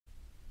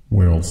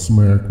Well,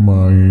 smack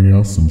my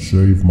ass and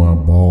shave my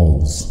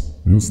balls.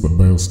 It's the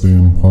best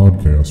damn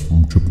podcast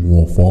from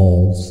Chippewa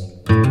Falls.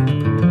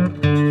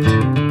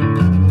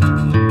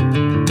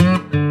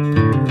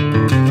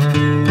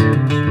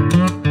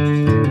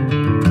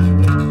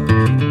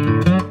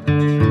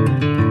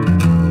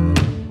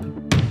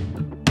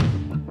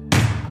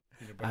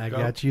 I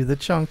got you the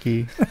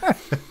chunky.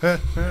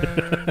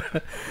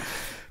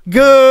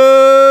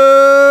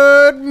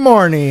 Good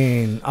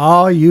morning,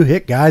 all you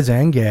hit guys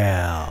and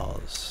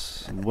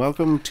gals. And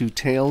welcome to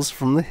Tales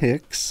from the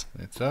Hicks.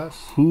 It's us.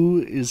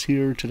 Who is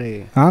here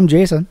today? I'm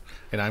Jason.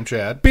 And I'm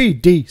Chad.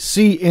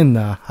 BDC in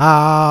the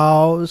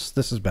house.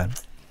 This is Ben.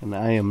 And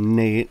I am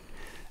Nate.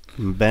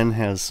 And Ben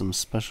has some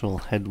special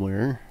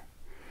headwear.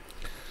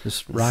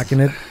 Just rocking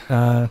it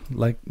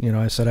like,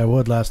 I said I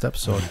would last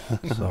episode.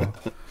 So,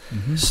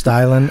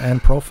 styling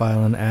and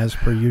profiling as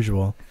per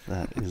usual.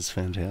 That is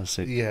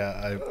fantastic.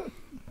 Yeah,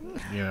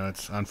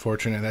 it's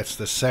unfortunate. That's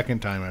the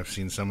second time I've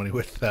seen somebody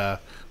with that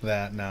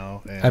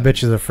now. And I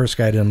bet you the first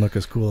guy didn't look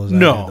as cool as I did,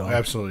 no, though.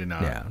 absolutely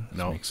not. Yeah,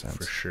 no, makes sense.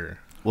 for sure.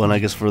 Well, and I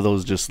guess for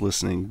those just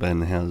listening,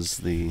 Ben has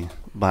the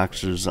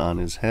boxers on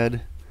his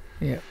head.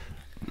 Yeah.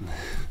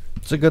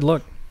 It's a good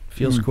look.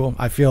 Feels cool.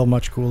 I feel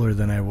much cooler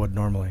than I would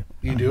normally.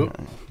 You do?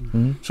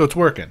 Mm-hmm. So it's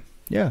working.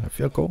 Yeah, I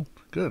feel cool.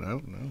 Good. I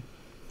don't know.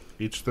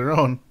 Each their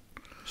own.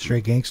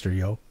 Straight gangster,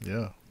 yo.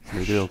 Yeah.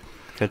 Maybe it'll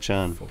catch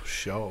on. Full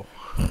show.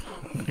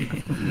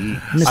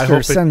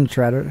 Mr.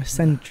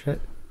 Tretter.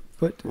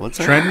 What's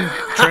that?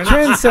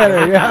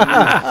 Trendsetter,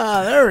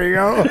 yeah. There we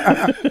go.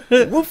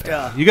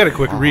 Woofed. You got to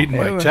quit reading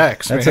my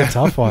text, That's man. a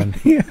tough one.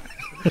 Yeah.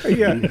 You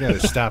got to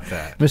stop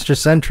that. Mr.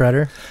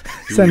 Tretter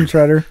Send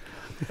Tretter.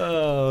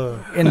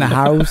 In the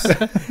house.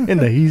 in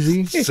the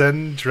heezy.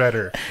 Send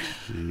Tretter.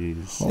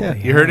 Jeez. Yeah,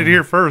 You heard it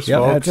here first, Yep,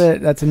 folks. That's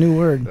it. That's a new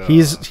word.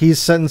 He's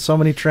setting so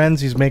many trends.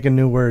 He's making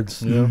new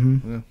words. Yeah.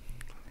 You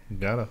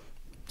gotta.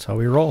 That's how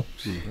we roll.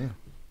 Yeah.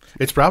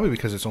 It's probably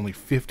because it's only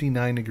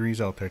 59 degrees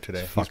out there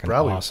today. It's fucking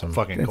probably awesome.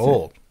 fucking That's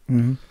cold.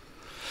 Mm-hmm.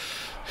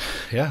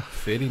 Yeah,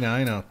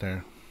 59 out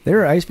there. They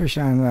were ice fish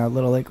on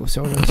Little Lake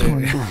Soda this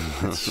morning.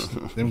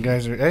 Them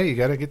guys are, hey, you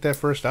got to get that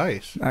first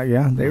ice.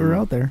 Yeah, they were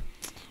out there.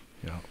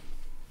 Yeah.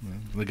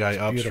 The guy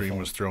upstream beautiful.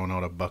 was throwing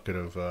out a bucket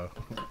of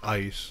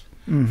ice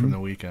Mm-hmm. from the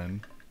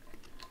weekend.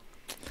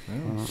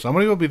 Yeah,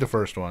 somebody will be the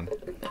first one.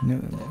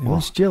 It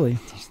was chilly.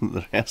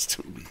 There has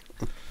to be.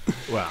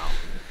 Wow.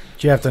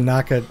 Did you have to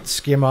knock a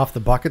skim off the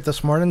bucket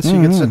this morning so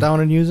you could sit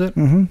down and use it?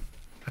 Mm-hmm.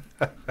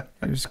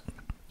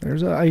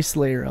 There's an ice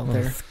layer out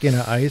there. Skin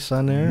of ice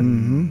on there.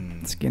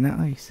 Mm-hmm. Skin of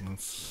ice.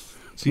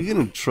 So you're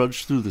going to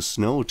trudge through the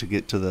snow to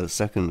get to the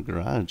second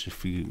garage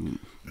if you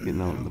get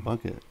out of the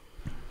bucket.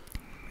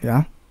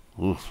 Yeah.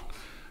 Oof.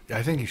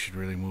 I think you should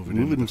really move it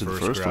Move it into the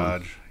into the first first one.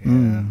 garage.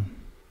 Yeah.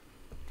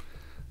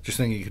 Just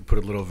think you could put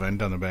a little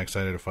vent on the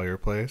backside of the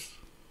fireplace.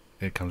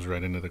 It comes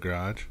right into the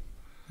garage.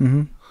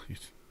 Mm-hmm.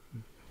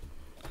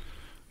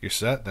 You're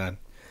set then.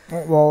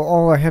 Well,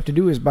 all I have to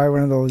do is buy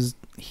one of those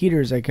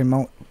heaters I can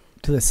mount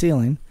to the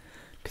ceiling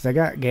because I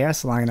got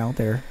gas lying out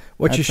there.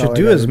 What you That's should all I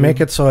do gotta is make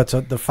it so it's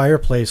the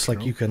fireplace,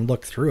 like you can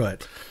look through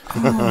it.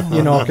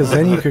 Because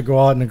then you could go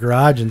out in the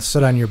garage and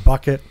sit on your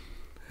bucket,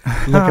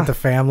 look at the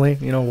family,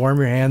 warm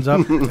your hands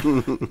up.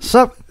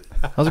 Sup?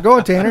 How's it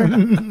going,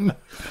 Tanner?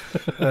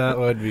 That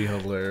would be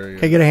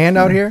hilarious. Can I get a hand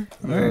out here?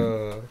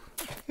 Can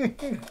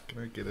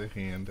I get a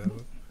hand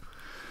out?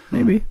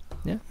 Maybe.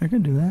 Yeah. I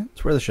could do that.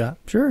 It's worth a shot.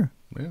 Sure.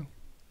 Yeah.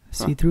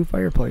 See-through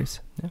fireplace.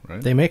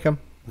 Right. They make them.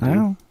 I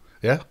know.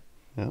 Yeah.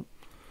 Yep.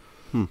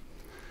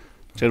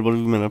 Chad, what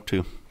have you been up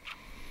to?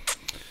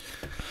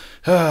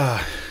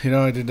 I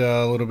did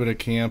a little bit of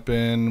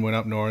camping, went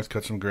up north,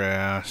 cut some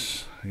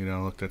grass,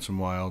 looked at some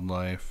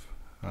wildlife,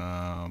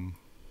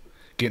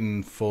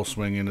 getting full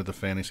swing into the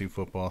fantasy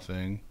football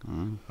thing.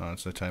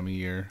 It's the time of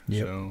year.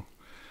 Yep. So,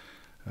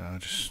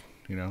 just,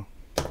 that's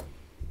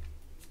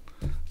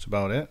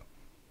about it.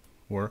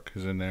 Work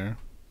is in there.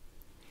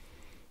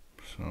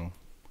 So,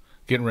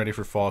 getting ready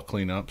for fall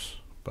cleanups,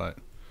 but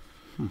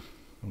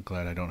I'm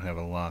glad I don't have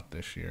a lot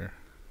this year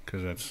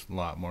because that's a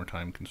lot more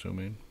time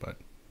consuming, but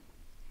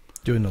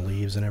Doing the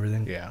leaves and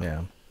everything.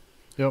 Yeah.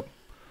 Yep.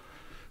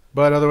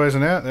 But otherwise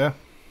than that, yeah.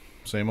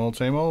 Same old,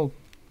 same old.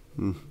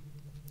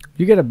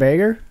 You get a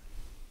bagger?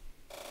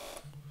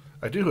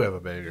 I do have a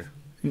bagger.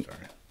 Sorry.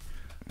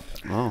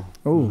 Oh.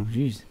 Oh,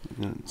 jeez.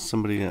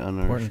 Somebody on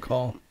our... Important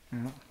call.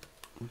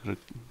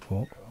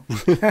 Cool.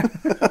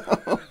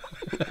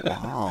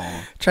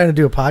 Wow. Trying to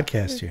do a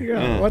podcast here.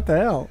 Yeah. What the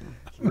hell?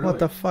 What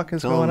the fuck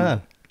is Tell going them.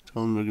 on?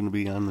 Tell them they're going to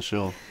be on the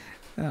show.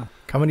 Yeah.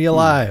 Coming to you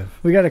live.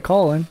 We got a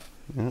call in.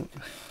 Yeah.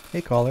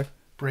 Hey, caller.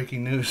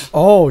 Breaking news.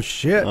 Oh,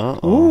 shit.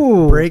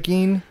 Uh-oh. Ooh.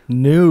 Breaking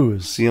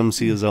news.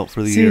 CMC is out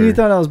for the See, year. you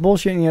thought I was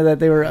bullshitting you that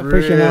they were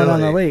fishing out on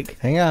the Really? lake.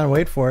 Hang on.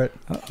 Wait for it.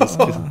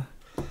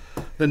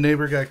 The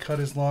neighbor guy cut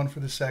his lawn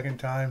for the second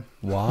time.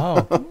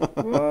 Wow.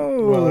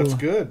 Whoa. Well, that's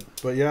good.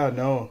 But yeah,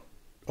 no.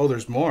 Oh,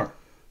 there's more.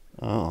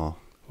 Oh.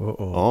 Uh-oh.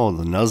 Oh,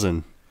 the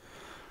nuzzin.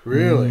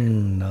 Really?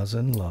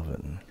 Nuzzin'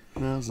 lovin'.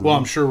 Nuzzin. Well,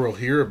 I'm sure we'll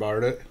hear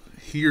about it.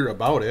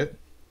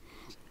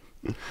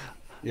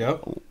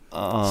 Yep.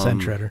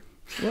 Send Tretter.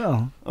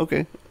 Well,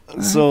 Okay.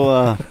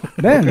 So,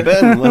 Ben,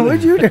 Ben,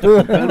 what'd you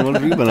do? Ben, what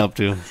have you been up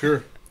to?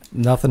 Sure.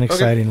 Nothing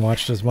exciting.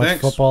 Watched as much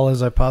Thanks. football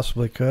as I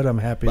possibly could. I'm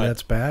happy Bye.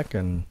 that's back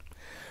and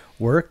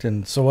worked.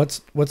 And so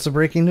what's the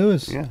breaking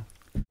news? Yeah.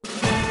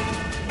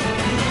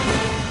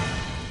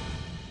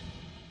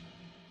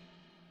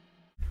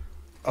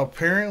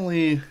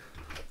 Apparently,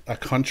 a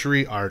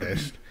country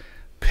artist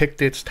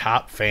picked its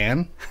top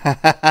fan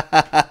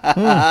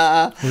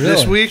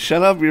this week.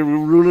 Shut up! You're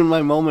ruining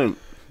my moment.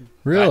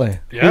 Really?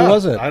 Yeah, Who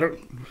was it? I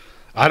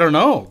don't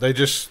know. They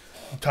just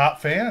top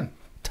fan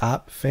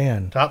Top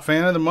fan.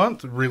 of the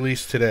month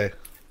released today.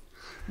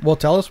 Well,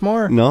 tell us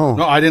more. No,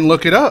 No, I didn't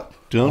look it up.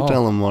 don't Oh.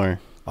 tell him more.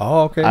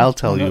 Oh, okay. I'll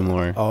tell you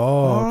more.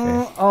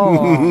 Oh, okay.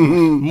 Oh,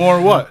 More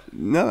what?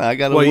 No, I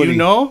got a What Woody. you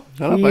know?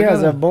 Shut up! he I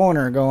has got a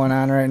boner going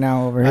on right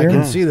now over I here.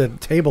 can see the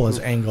table is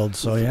angled,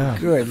 so yeah.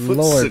 Good foot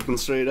Lord. sticking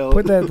straight out.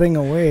 Put that thing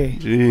away.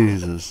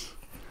 Jesus,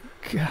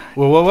 God.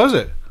 Well, what was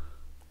it?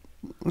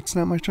 it's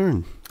not my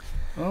turn.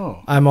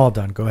 Oh, I'm all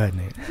done. Go ahead,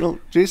 Nate. No,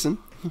 Jason,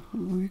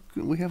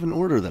 we have an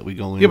order that we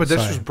go in. yeah, but this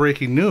Sorry. was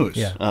breaking news.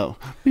 Yeah. Oh.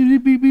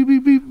 Beep, beep, beep, beep,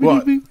 beep, beep,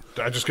 What? beep.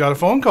 I just got a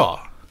phone call.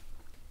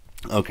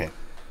 Okay.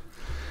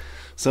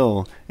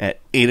 So at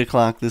 8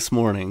 o'clock this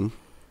morning,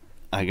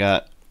 I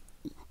got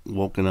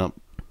woken up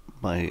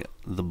by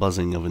the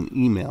buzzing of an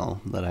email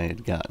that I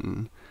had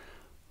gotten.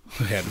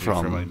 It had to be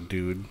From- from my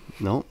dude.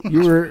 No,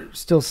 You were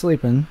still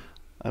sleeping.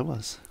 I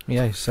was.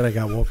 Yeah, he said I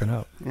got woken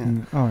up. Yeah.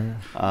 Oh,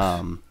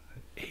 yeah.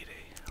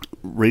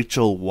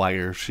 Rachel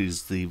Wire,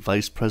 she's the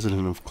vice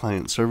president of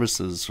client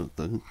services of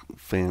the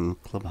fan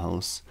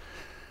clubhouse,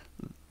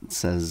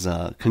 says,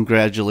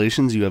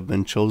 congratulations, you have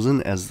been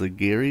chosen as the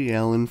Gary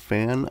Allan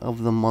fan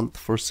of the month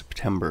for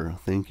September.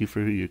 Thank you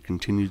for your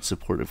continued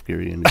support of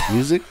Gary and his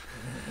music.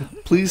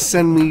 Please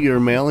send me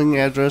your mailing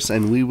address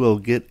and we will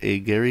get a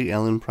Gary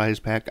Allan prize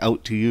pack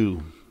out to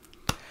you.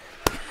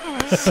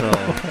 So,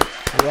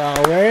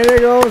 Well, way to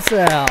go,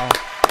 Sal.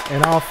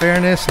 In all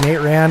fairness,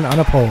 Nate ran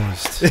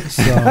unopposed.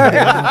 So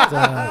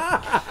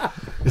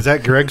Is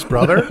that Greg's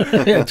brother?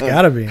 it's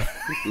got to be.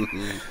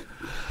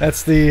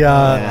 That's the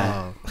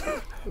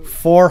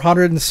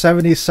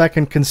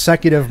 472nd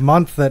consecutive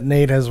month that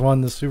Nate has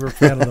won the Super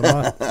Fan of the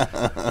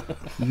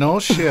Month. No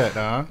shit,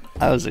 huh?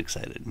 I was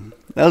excited.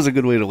 That was a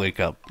good way to wake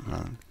up.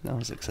 I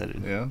was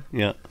excited. Yeah.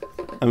 Yeah.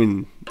 I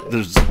mean,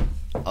 there's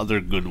other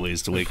good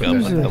ways to wake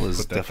up, but that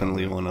was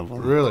definitely one of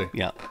them. Really?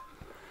 Yeah.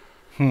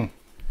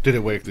 Did it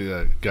wake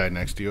the guy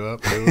next to you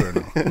up too, or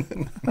no?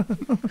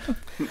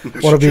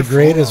 What'll be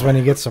great is when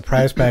he gets the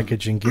prize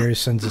package and Gary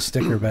sends a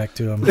sticker back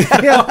to him. Here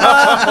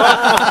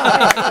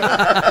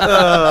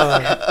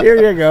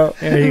you go.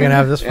 Yeah, you can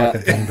have this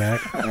fucking thing back.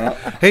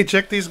 Hey,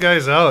 check these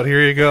guys out.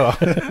 Here you go.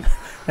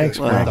 Thanks,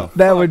 Greg. Wow.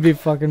 That would be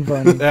fucking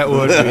funny. That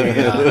would be.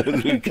 That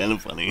would be kind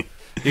of funny.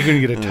 You're gonna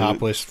get a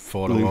topless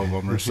photo of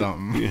him or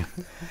something. Yeah.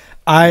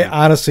 I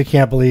honestly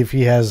can't believe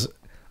he has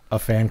a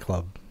fan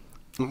club.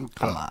 Come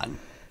on.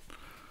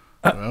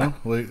 Well,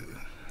 wait.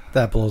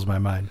 That blows my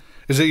mind.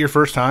 Is it your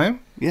first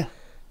time? Yeah.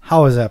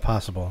 How is that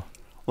possible?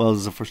 Well, this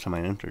is the first time I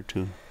entered,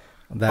 too.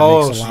 That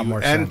Oh, makes a so lot you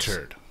more sense.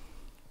 entered.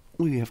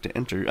 Well, you have to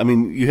enter. I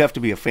mean, you have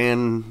to be a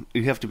fan.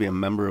 You have to be a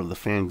member of the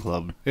fan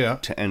club Yeah.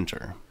 to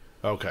enter.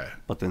 Okay.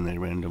 But then they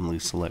randomly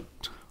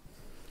select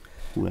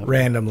whoever.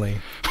 Randomly.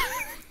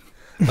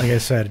 Like I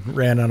said,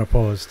 ran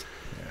unopposed.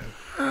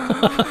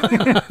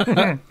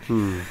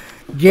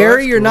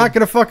 Gary, you're not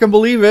going to fucking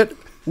believe it.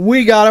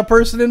 We got a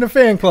person in the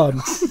fan club.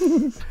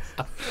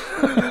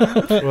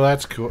 Well,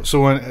 that's cool.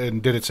 So,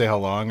 and did it say how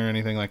long or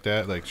anything like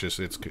that? Like, just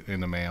it's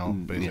in the mail,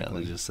 Yeah,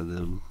 basically. they just said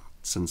they'll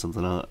send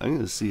something out. I'm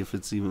going to see if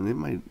it's even. It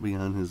might be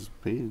on his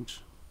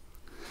page.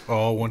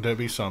 Oh, wouldn't that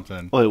be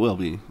something? Oh, it will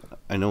be.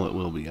 I know it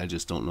will be. I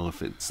just don't know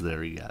if it's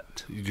there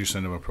yet. Did you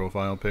send him a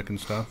profile pic and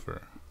stuff,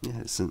 or? Yeah,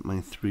 I sent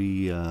my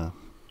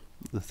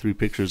the 3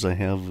 pictures I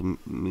have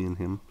of me and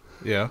him.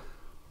 Yeah.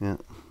 Yeah.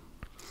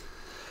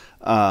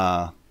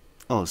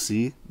 Oh,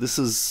 see, this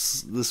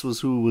was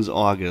who was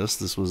August.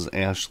 This was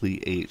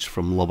Ashley H.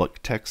 from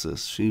Lubbock,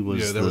 Texas. She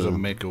was Yeah, there was a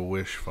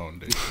Make-A-Wish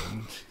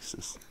Foundation.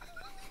 Jesus.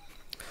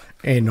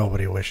 Ain't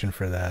nobody wishing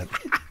for that.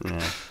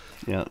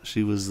 Yeah,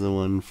 she was the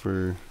one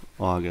for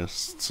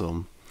August.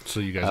 So So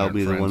you guys I'll aren't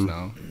be the friends one.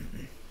 now?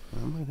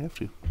 I might have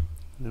to.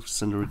 I have to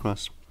send a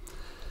request.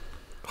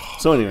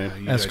 So anyway,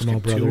 You guys Eskimo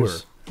could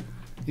Brothers. tour.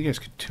 You guys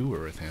could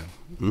tour with him.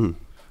 mm.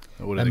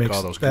 What do That they makes,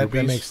 call those that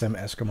groupies? makes them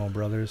Eskimo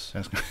Brothers.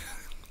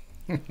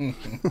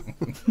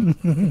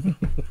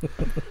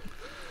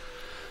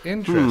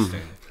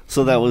 Interesting.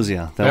 So that was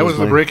That was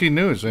the breaking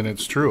news, and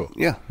it's true.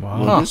 Yeah,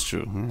 Wow. well, it's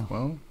true. Yeah.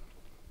 Well,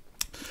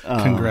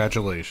 Uh,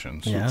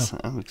 congratulations. Yeah.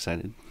 I'm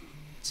excited.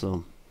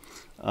 So,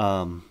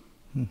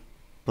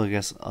 but I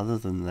guess other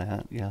than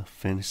that, yeah,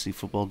 fantasy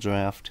football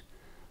draft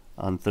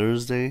on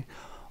Thursday.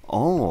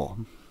 Oh,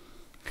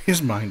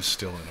 His mind's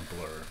still in a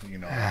blur, you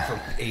know, from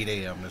 8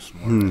 a.m. this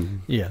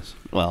morning. Yes.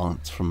 well,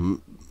 it's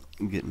from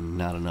getting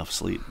not enough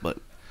sleep, but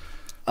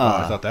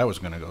I thought that was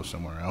going to go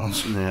somewhere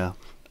else. yeah.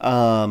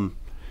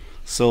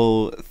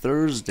 So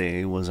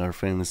Thursday was our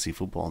fantasy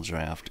football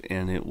draft,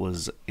 and it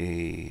was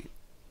there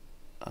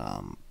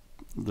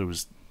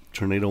was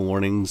tornado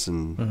warnings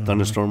and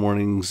thunderstorm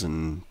warnings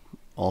and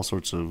all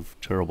sorts of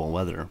terrible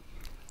weather.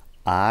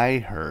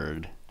 I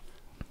heard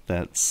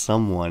that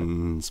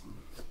someone's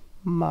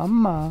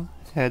mama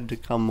had to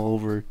come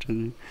over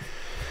to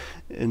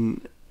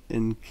and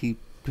keep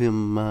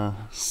him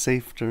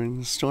safe during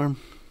the storm.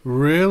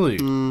 Really?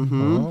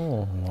 Mm-hmm.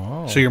 Oh,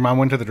 wow. So your mom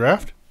went to the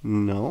draft?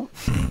 No.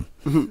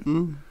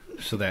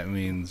 So that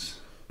means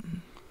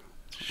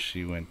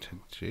she went to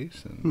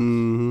Jason's.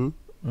 Mm-hmm.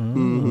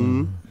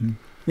 Mm-hmm.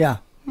 Yeah.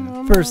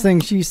 First thing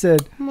she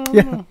said,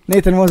 yeah,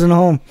 Nathan wasn't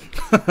home.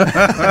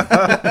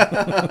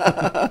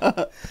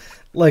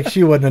 Like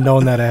she wouldn't have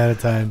known that ahead of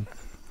time.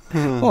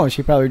 Oh,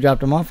 she probably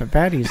dropped him off at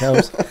Patty's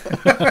house.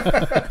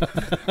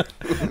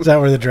 Is that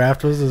where the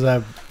draft was? Is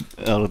that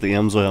Out at the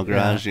Emswell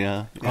garage,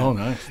 yeah. Oh,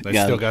 nice. They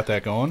Yeah. still got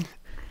that going?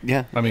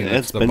 Yeah. I mean,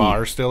 it's the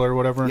bar still or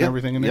whatever and Yep,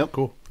 everything in there? yep.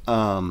 Cool.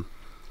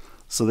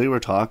 So they were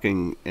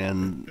talking,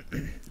 and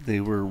they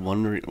were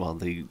wondering,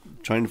 they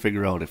trying to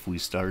figure out if we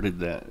started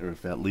that, or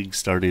if that league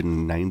started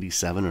in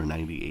 97 or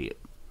 98.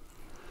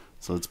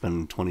 So it's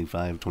been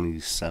 25,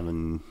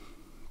 27.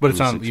 But it's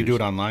on. 26 You do years.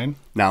 it online?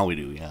 Now we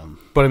do, yeah.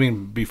 But I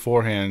mean,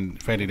 beforehand,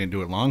 Fandy didn't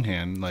do it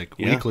longhand, like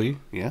Yeah. weekly.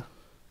 Yeah.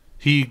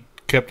 He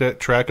kept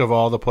track of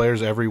all the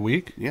players every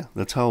week? Yeah.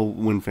 That's how,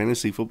 when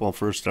fantasy football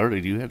first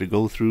started, you had to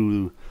go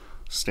through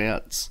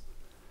stats.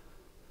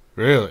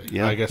 Really?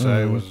 Yeah. I guess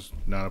I was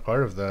not a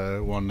part of the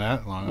one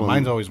that long. Well,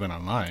 Mine's always been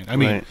online. I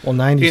mean, right. well,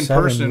 97?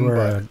 In person, you were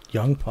but- a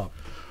young pup.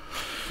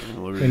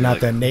 What were And you, not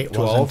like that Nate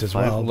 12, wasn't as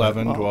well.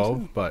 11, but-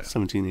 12. But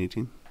 17,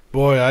 18.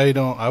 boy,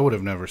 I would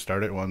have never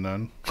started one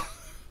then.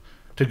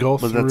 To go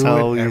But through that's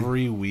how it you-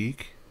 every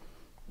week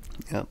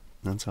Yep.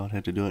 That's how it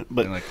had to do it.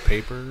 But in like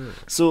paper.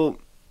 so,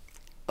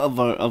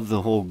 of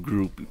the whole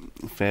group,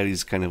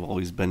 Fatty's kind of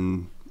always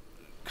been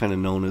kind of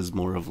known as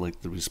more of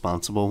like the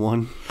responsible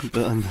one.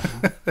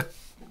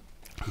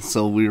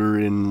 So we were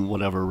in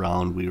whatever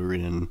round we were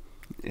in,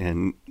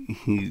 and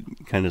he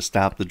kind of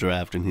stopped the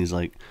draft, and he's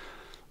like,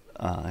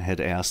 had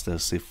asked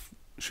us if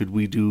should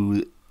we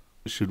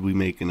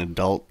make an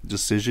adult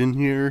decision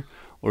here,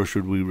 or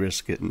should we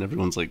risk it? And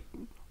everyone's like,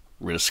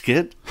 risk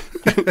it,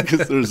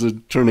 because there's a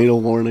tornado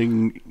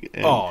warning.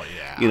 And, Oh,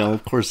 yeah. You know,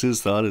 of course,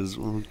 his thought is,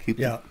 well, keep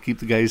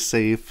the guys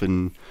safe,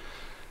 and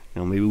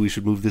maybe we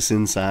should move this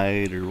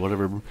inside or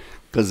whatever,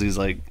 because he's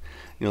like,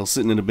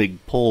 sitting in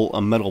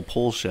a metal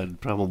pole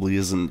shed probably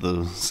isn't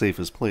the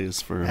safest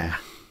place for.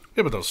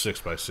 Yeah, but those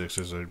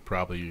 6x6s are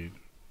probably,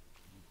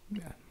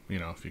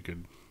 if you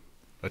could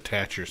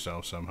attach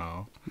yourself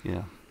somehow.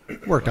 Yeah.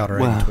 Worked out all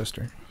right in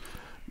Twister.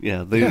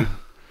 Yeah, Yeah.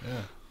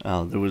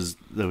 there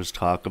was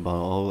talk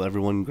about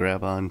everyone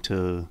grab on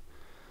to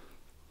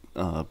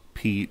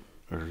Pete,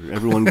 or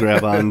everyone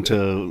grab on to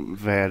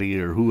Vatty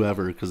or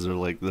whoever, because they're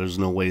like, there's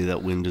no way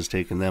that wind is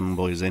taking them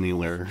boys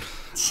anywhere.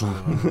 So,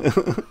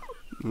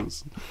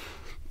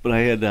 but I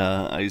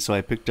had so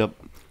I picked up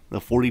the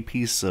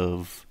 40-piece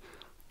of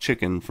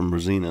chicken from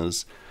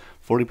Rosina's,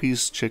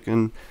 40-piece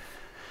chicken,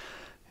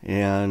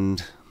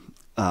 and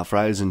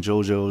fries and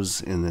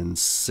JoJo's, and then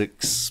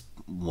 6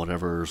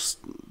 whatever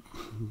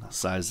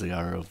size they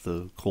are of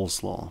the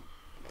coleslaw.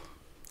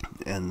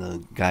 And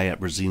the guy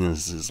at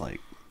Rosina's is like,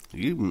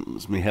 you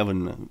must be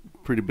having a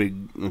pretty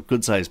big,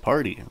 good-sized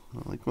party.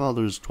 I'm like, well,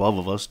 there's 12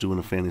 of us doing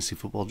a fantasy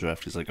football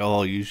draft. He's like,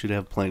 oh, you should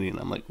have plenty. And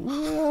I'm like,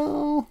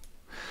 well,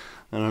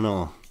 I don't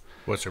know.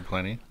 What's there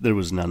plenty? There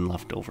was none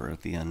left over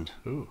at the end.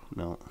 Ooh.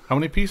 No. How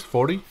many pieces?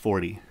 40?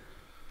 40.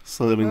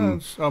 So, I mean,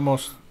 It's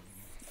almost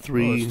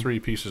 3. Well, it's 3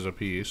 pieces a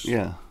piece.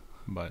 Yeah.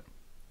 But,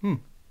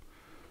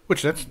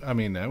 which that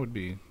would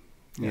be,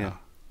 Yeah.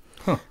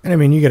 And I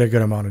mean, you get a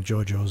good amount of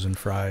JoJo's and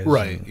fries.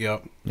 Right, and,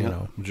 yep. You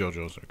know.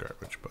 JoJo's are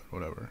garbage, but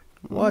whatever.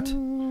 What?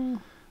 You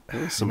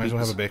might as well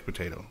have a baked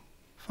potato.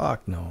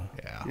 Fuck no.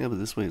 Yeah. Yeah, but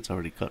this way it's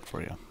already cut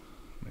for you.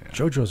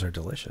 JoJo's are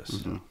delicious.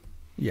 Mm-hmm.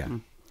 Yeah.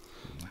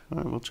 All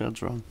right, well,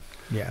 Chad's wrong.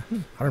 Yeah.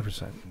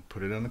 100%.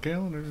 Put it on the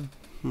calendar.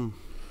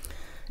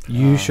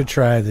 You should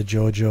try the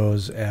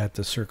JoJo's at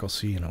the Circle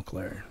C in Eau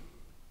Claire.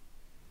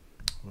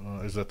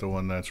 Is that the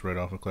one that's right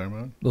off of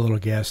Claremont? The little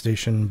gas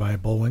station by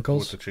With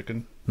Bullwinkle's. the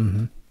chicken?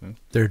 Mm-hmm. Yeah.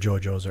 Their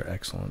JoJo's are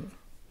excellent.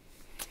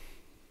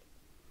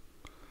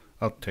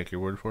 I'll take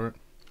your word for it.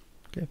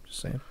 Okay, just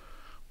saying.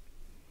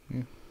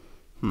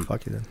 Hmm.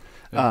 Fuck you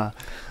then.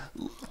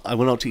 I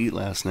went out to eat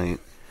last night,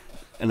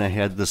 and I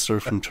had the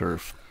surf and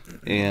turf,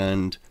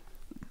 and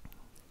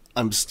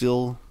I'm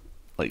still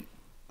like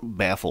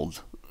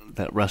baffled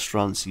that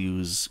restaurants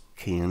use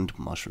canned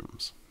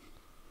mushrooms.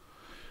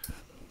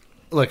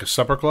 Like a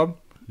supper club?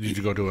 Did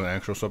you go to an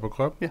actual supper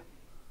club? Yeah.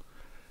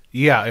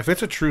 Yeah, if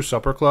it's a true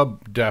supper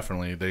club,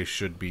 definitely they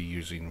should be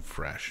using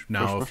fresh.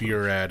 Now, Fresh if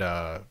you're at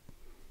a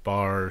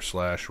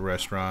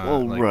bar/restaurant,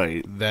 Well,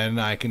 right. then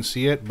I can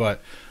see it,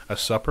 but a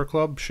supper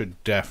club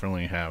should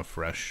definitely have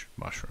fresh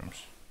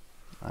mushrooms.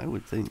 I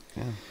would think,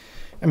 yeah.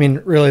 I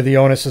mean, really, the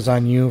onus is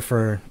on you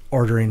for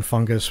ordering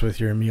fungus with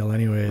your meal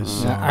anyways.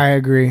 So, I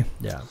agree.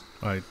 yeah.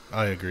 I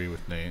agree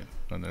with Nate.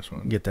 on this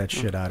one. Get that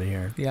shit out of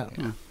here. Yeah.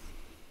 Yeah.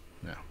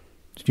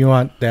 If you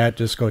want that,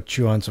 just go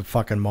chew on some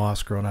fucking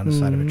moss growing on the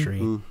side of a tree.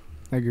 Mm.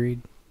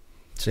 Agreed.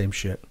 Same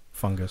shit.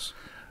 Fungus.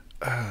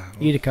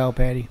 Eat a cow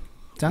patty.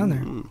 It's on there.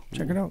 Mm.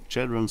 Check it out.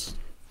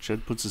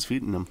 Chad puts his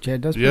feet in them.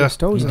 Chad does put Yeah, his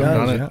toes he in. does.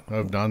 done it. yeah.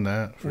 I've done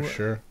that for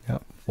sure.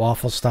 Yep.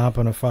 Waffle stomp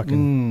on a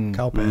fucking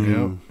cow patty.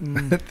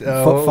 Mm.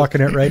 Foot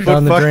fucking it right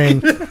down the drain.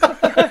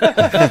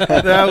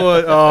 That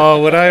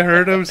was when I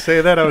heard him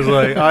say that, I was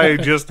like, I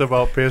just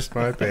about pissed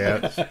my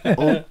pants.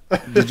 Oh,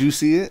 did you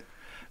see it?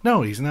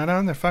 No, he's not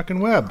on the fucking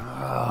web.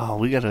 Oh,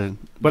 we gotta.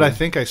 But I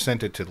think I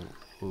sent it to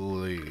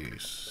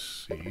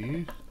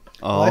Lacey.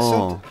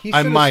 Oh, He I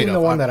should have might seen the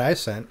have. one that I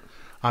sent.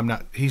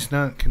 He's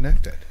not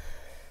connected.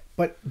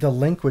 But the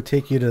link would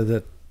take you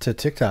to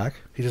TikTok.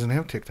 He doesn't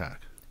have TikTok.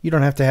 You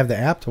don't have to have the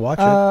app to watch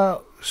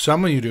it.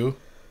 Some of you do.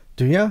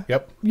 Do you?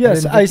 Yep.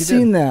 Yes, didn't I think you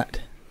seen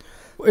that.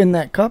 In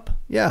that cup?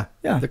 Yeah.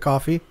 Yeah. The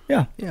coffee.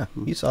 Yeah. Yeah.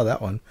 You saw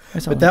that one. I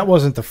saw But that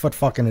wasn't the foot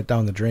fucking it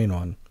down the drain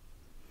one.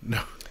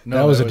 No,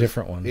 That was a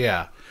different one.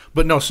 Yeah,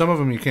 but no, some of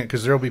them you can't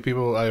because there'll be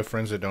people. I have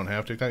friends that don't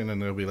have TikTok, and then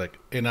they'll be like,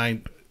 and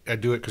I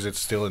do it because it's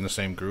still in the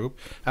same group.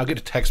 I'll get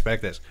a text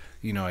back that's,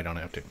 I don't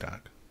have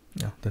TikTok.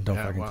 No, then don't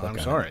Yeah, fucking well, click I'm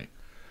on sorry,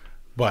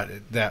 but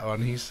that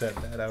one he said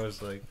that I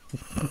was like,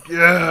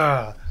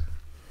 yeah. it.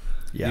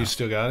 Yeah. You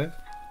still got it?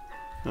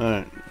 all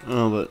right.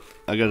 Oh, but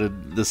I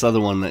got this other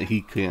one that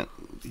he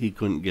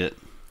couldn't get.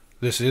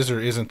 This is or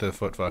isn't the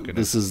foot fucking?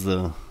 This is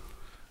the.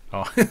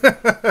 Oh.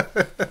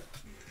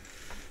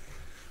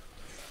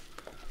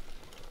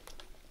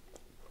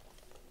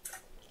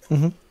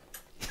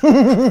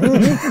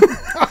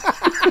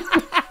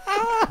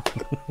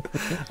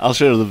 I'll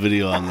share the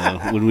video on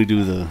when we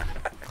do the.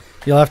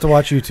 You'll have to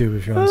watch YouTube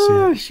if you want to see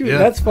Oh, it. shoot. Yeah.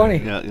 That's funny.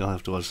 Yeah, you'll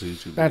have to watch the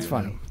YouTube. That's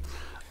video.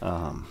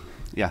 funny.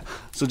 Yeah.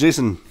 So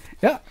Jason,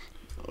 Yeah.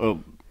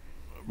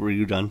 were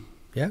you done?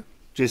 Yeah.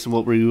 Jason,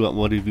 what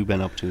have you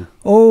been up to?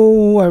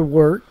 Oh, I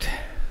worked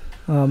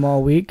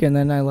all week, and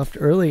then I left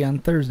early on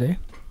Thursday.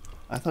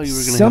 I thought you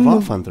were going to have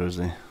off on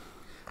Thursday.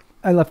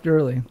 I left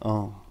early.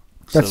 Oh.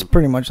 That's so-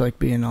 pretty much like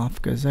being off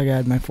because I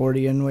got my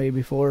 40 in way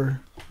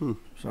before, Hmm.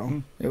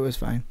 so it was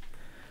fine.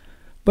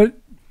 But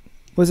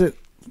was it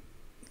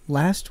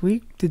last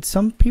week? Did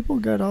some people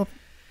get off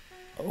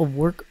of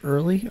work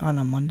early on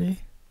a Monday?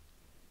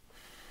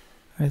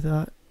 I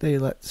thought they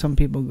let some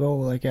people go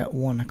like at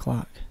 1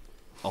 o'clock.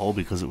 Oh,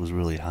 because it was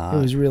really hot.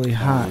 It was really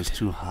hot. It was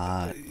too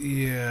hot.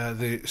 Yeah,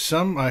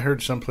 I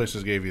heard some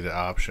places gave you the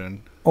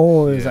option.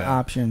 Oh, it was an Yeah.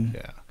 option.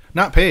 Yeah,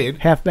 not paid.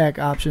 Halfback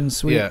option,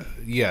 sweet.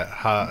 Yeah,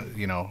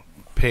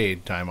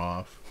 paid time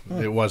off.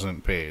 It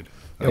wasn't paid.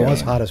 It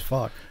was hot as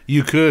fuck.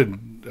 You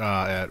could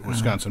at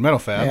Wisconsin Metal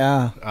Fab.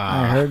 Yeah,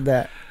 I heard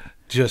that.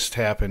 Just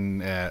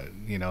happened at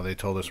they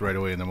told us right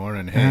away in the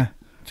morning. Hey, Yeah.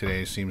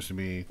 today seems to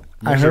be.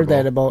 I heard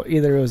that miserable. about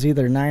it was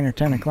either 9 or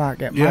 10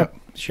 o'clock at Yeah. my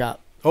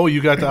shop. Oh,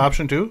 you got the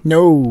option too?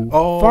 No.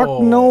 Oh.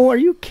 Fuck no. Are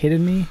you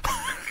kidding me?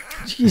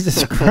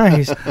 Jesus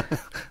Christ.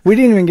 We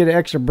didn't even get an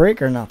extra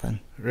break or nothing.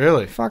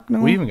 Really? Fuck no.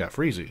 We even got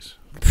freezies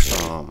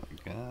Oh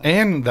my god.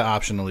 and the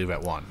option to leave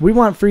at 1. We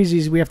want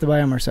freezies. We have to buy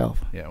them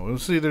ourselves. Yeah, well,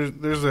 see,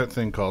 there's that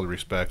thing called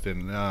respect,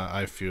 and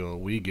I feel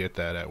we get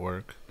that at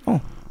work. Oh,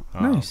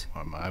 nice.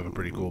 I have a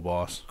pretty cool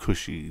boss.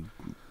 Cushy.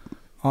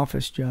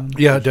 Office job.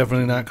 Yeah,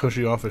 definitely not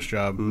cushy office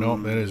job.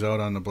 Nope, that is out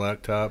on the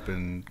blacktop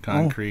and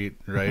concrete,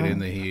 right in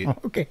the heat.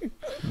 Okay.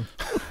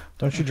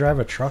 Don't you drive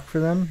a truck for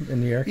them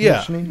in the air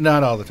Yeah, conditioning?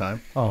 not all the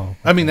time. Oh.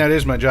 I mean, that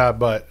is my job,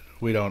 but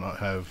we don't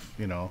have,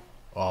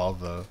 all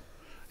the.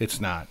 It's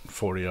not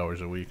 40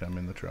 hours a week I'm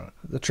in the truck.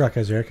 The truck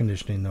has air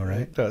conditioning though, right?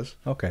 It does.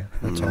 Okay.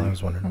 That's all I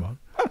was wondering about.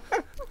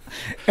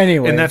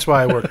 Anyway. And that's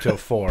why I work till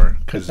 4,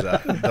 because oh,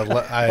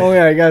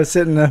 yeah. I got to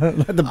sit and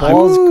let the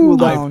balls cool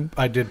down.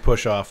 I did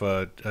push off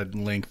a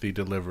lengthy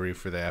delivery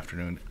for the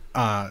afternoon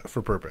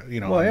for purpose,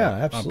 Well, yeah,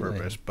 absolutely. on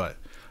purpose. But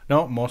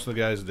no, most of the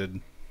guys did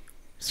take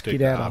the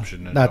Skedaddle.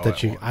 option. And Not go that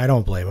at you. one. I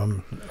don't blame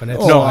them. When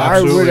it's No, I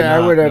absolutely would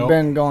not. have Nope.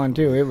 been going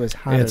too. It was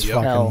hot it's as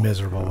fucking hell.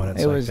 miserable when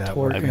it's It like was that torquing.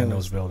 working in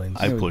those buildings.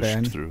 I It was pushed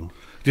bad. through.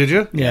 Did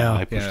you? Yeah.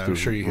 I pushed Yeah, through. I'm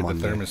sure you hit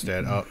Monday. the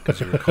thermostat up because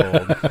you were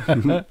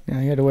cold. Yeah,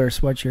 you had to wear a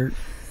sweatshirt.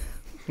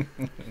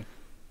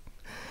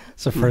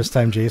 It's the first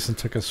time Jason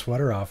took a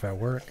sweater off at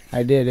work.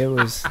 I did. It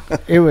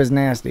was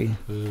nasty.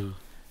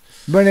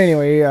 But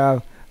anyway,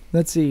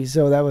 let's see.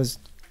 So that was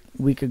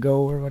a week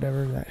ago or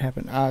whatever that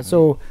happened.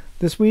 So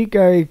this week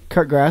I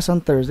cut grass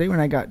on Thursday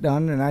when I got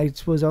done, and I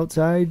was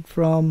outside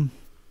from,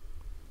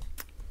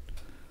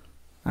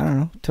 I don't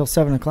know, till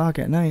 7 o'clock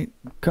at night,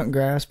 cutting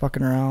grass,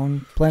 fucking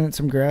around, planting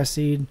some grass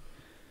seed,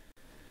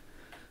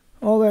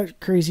 all that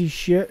crazy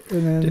shit.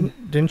 And then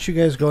Didn't you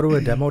guys go to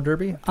a demo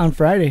derby? on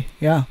Friday,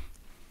 yeah,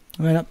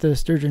 I went up to the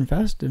Sturgeon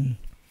Fest and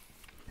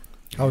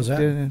How was that?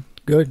 did it.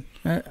 Good.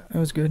 It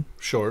was good.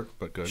 Short,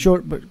 but good.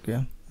 Short, but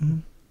yeah. Mm-hmm.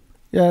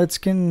 Yeah, it's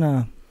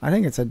I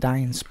think it's a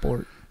dying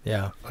sport.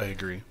 Yeah. I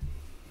agree.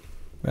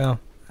 Well,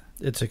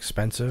 it's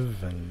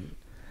expensive and,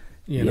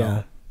 you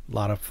know, a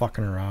lot of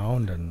fucking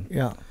around and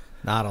Yeah.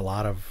 not a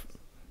lot of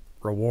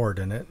reward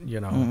in it,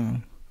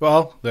 Mm-mm.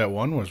 Well, that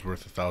one was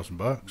worth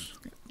 $1,000.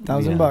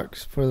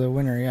 $1,000 for the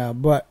winner, yeah.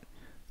 But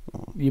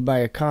you buy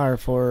a car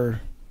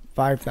for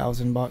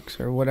 $5,000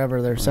 or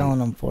whatever they're selling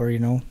them for, you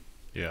know.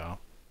 Yeah.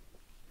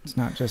 It's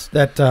not just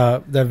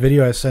That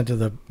video I sent to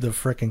the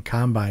frickin'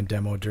 Combine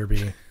demo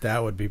derby,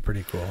 that would be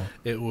pretty cool.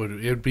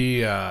 It'd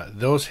be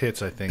those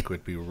hits I think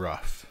would be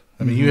rough.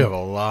 I mean, you have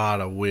a lot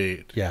of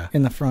weight. Yeah.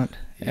 in the front.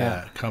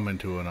 Yeah, coming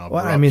to an abrupt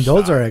Well, I mean,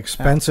 those stop. are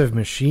expensive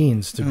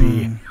machines to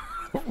be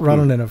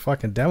running in a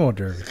fucking demo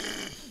derby.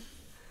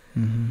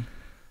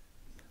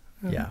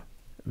 Yeah.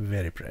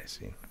 Very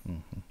pricey.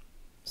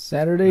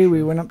 Saturday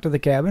we went up to the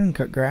cabin and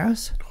cut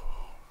grass,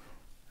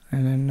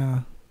 and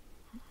then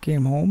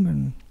came home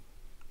and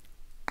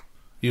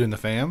You and the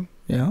fam?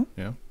 yeah.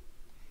 Yeah.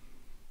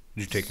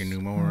 Did you take your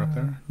new mower up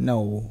there?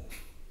 No,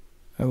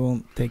 I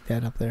won't take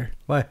that up there.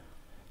 Why?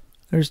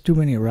 There's too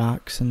many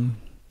rocks and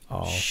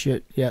Oh.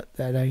 shit yet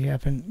that I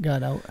haven't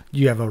got out. Do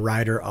you have a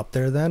rider up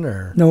there then,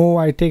 or? No,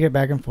 I take it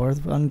back and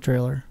forth on the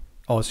trailer.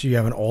 Oh, so you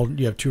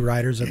have two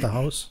riders at the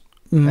house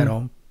Mhm. at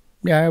home?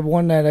 Yeah, I have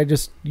one that I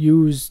just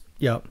use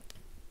Yep.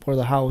 for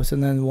the house,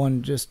 and then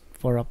one just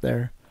for up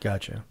there.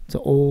 Gotcha. It's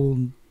an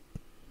old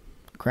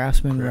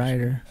Craftsman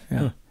rider. Yeah,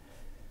 Huh.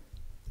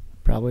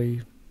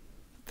 probably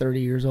 30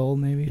 years old,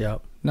 maybe.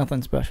 Yep.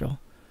 Nothing special.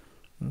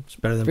 It's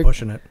better than If it-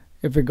 pushing it.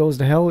 If it goes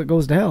to hell, it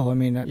goes to hell. I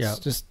mean, that's Yeah.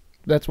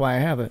 that's why I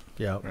have it.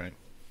 Yep. Right.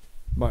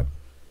 But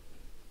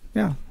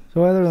yeah,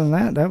 so other than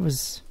that, that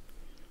was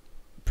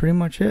pretty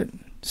much it.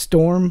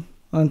 Storm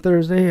on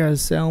Thursday,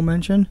 as Sal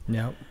mentioned,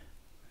 Yep.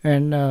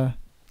 and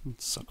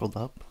Suckled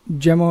up.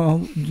 Gemma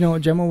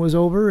was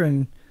over,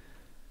 and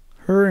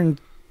her and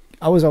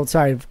I was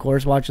outside, of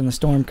course, watching the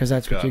storm because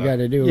that's what you got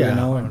to do, Yeah, you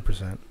know. And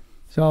 100%.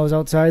 so I was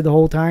outside the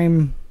whole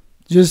time,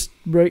 just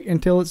right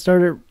until it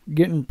started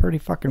getting pretty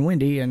fucking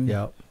windy and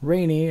Yep.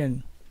 rainy,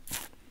 and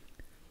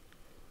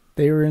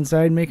they were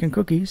inside making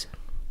cookies.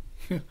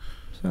 So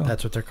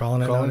That's what they're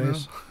calling it Calling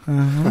nowadays.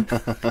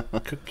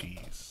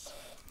 Cookies.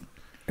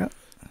 Yeah.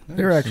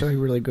 They're actually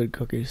really good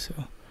cookies.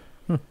 So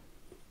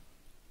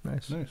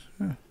Nice. Nice.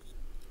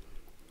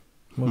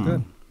 Well,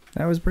 good.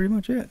 that was pretty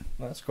much it.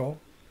 That's cool.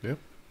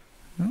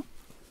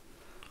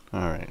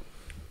 All right.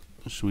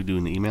 Should we do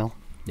an email?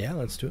 Yeah,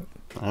 let's do it.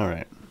 All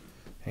right.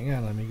 Hang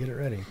on, let me get it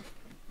ready.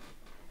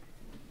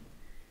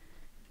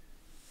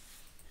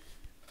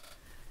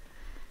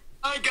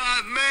 I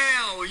got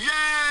mail! Yay!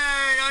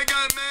 I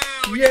got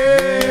mail!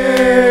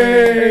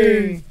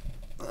 Yay!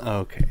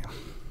 Okay.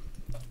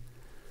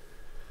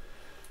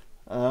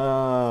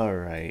 All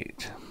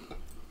right.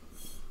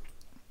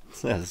 It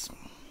says,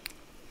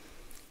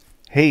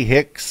 "Hey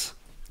Hicks,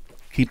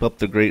 keep up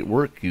the great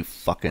work, you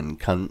fucking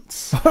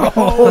cunts."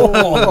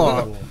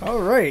 All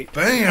right.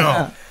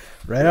 Bam!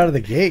 Right out of the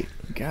gate.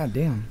 God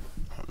damn.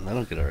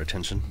 That'll get our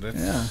attention.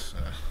 That's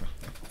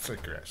that's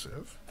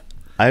aggressive.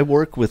 I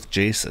work with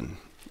Jason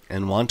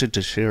and wanted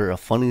to share a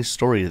funny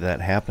story that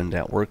happened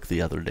at work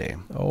the other day.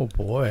 Oh,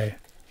 boy.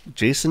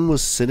 Jason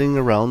was sitting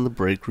around the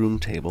break room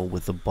table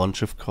with a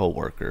bunch of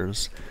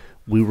coworkers.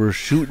 We were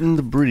shooting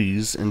the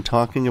breeze and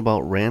talking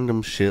about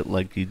random shit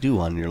like you do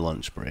on your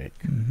lunch break.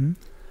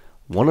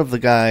 One of the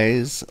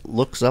guys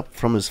looks up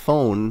from his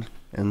phone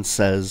and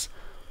says,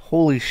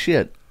 "Holy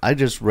shit, I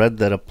just read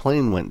that a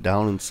plane went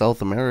down in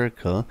South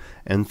America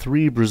and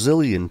 3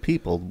 Brazilian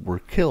people were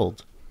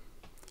killed."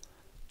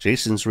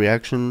 Jason's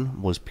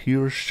reaction was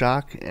pure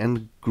shock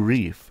and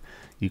grief.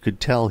 You could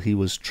tell he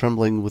was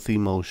trembling with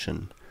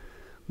emotion.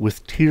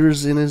 With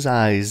tears in his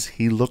eyes,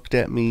 he looked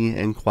at me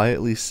and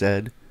quietly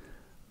said,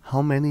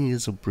 "How many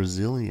is a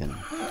Brazilian?"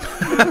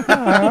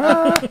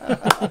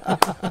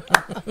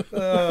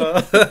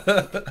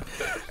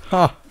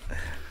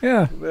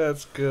 Yeah.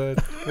 That's good.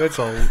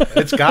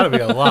 It's got to be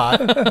a lot.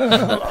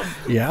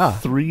 Yeah.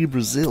 3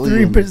 Brazilian.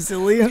 3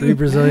 Brazilian. 3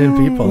 Brazilian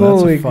people.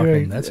 That's Holy a fucking,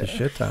 great. that's a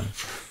shit ton.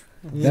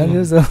 That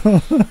is a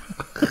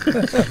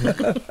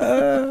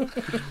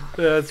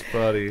That's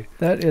funny.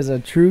 that is a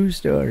true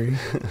story.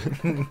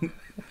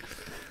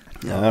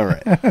 All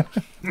right.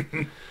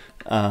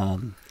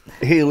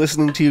 Hey,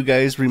 listening to you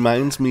guys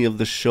reminds me of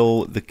the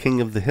show The King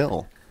of the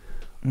Hill.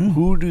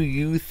 Who do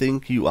you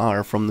think you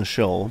are from the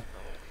show?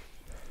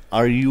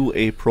 Are you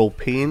a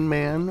propane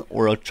man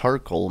or a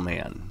charcoal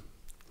man?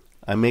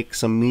 I make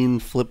some mean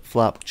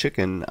flip-flop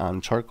chicken on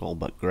charcoal,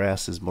 but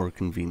grass is more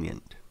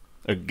convenient.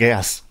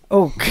 Gas.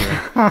 Oh,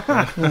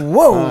 God.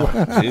 Whoa.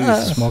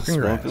 Jeez. Smoking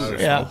grass.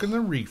 They're Yeah. smoking the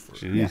reefer.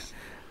 Jeez.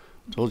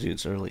 Told you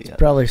it's early yet.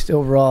 Probably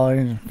still raw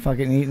and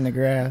fucking eating the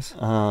grass.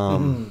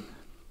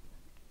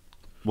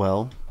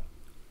 Well,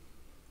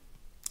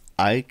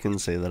 I can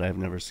say that I've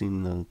never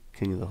seen The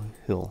King of the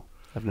Hill.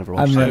 I've never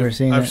watched I've it. never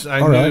seen it. I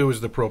All knew right. it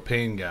was the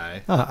propane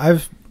guy. I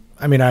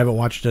haven't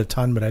watched it a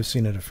ton, but I've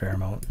seen it a fair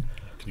amount.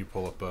 Can you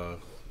pull up a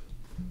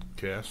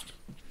cast?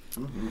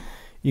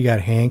 You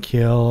got Hank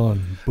Hill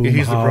and Boomhauer.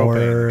 He's the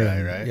propane guy,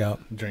 and- right? Yep.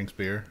 Drinks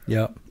beer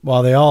Yep.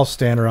 Well, they all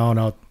stand around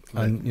out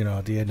on,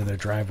 at the edge of their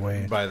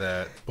driveway. by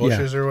the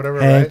bushes or whatever,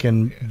 Hank right?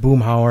 and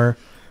Boomhauer.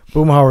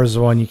 Boomhauer is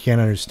the one you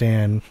can't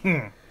understand.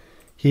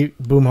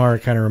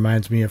 Boomhauer kind of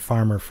reminds me of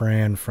Farmer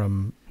Fran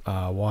from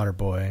water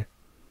boy.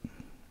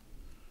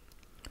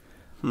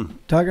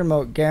 Talking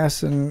about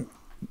gas and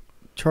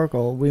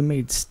charcoal, we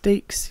made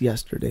steaks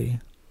yesterday.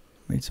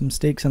 Made some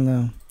steaks on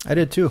the I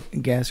did too.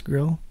 gas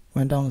grill.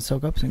 Went down to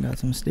Soak Ups and got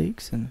some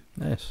steaks, and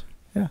Nice.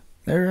 yeah,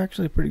 they're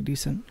actually pretty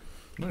decent.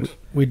 Nice.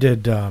 We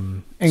did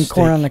And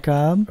corn on the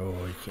cob.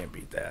 Oh, you can't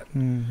beat that.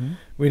 Mm-hmm.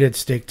 We did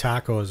steak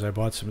tacos. I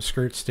bought some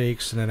skirt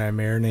steaks and then I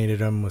marinated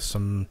them with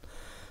some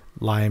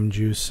lime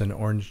juice and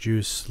orange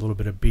juice, a little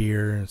bit of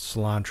beer and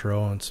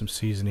cilantro and some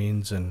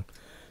seasonings, and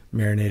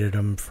marinated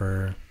them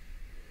for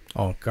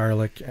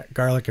garlic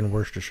and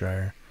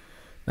Worcestershire.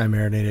 I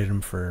marinated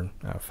them for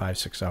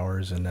 5-6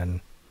 hours and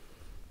then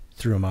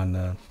threw them on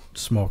the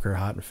smoker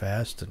hot and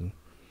fast and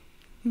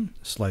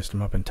sliced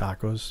them up in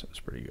tacos. It was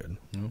pretty good.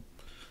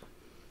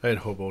 I had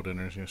hobo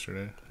dinners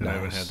yesterday, and I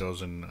haven't Nice. had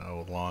those in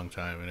a long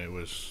time, and it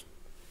was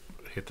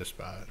hit the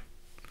spot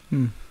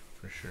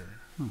for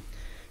sure.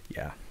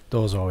 Yeah,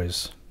 those are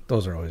always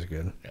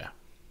good. Yeah.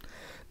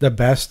 The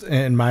best,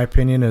 in my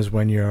opinion, is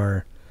when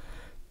you're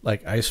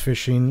like ice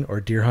fishing or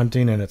deer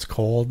hunting and it's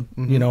cold,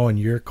 you know, and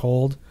you're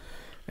cold.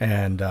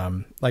 And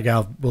like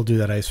we'll do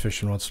that ice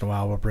fishing once in a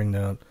while. We'll bring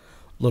the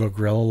little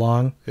grill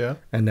along, Yeah.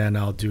 and then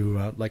I'll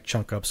do like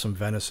chunk up some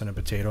venison and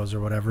potatoes or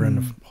whatever in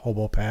the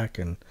hobo pack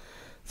and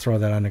throw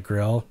that on the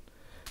grill.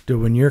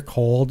 Dude, when you're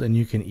cold and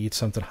you can eat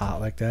something hot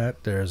like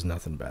that, there's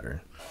nothing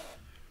better.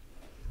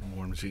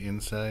 Warms the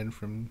inside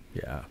from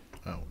Yeah.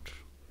 out.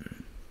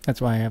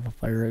 That's why I have a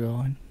fire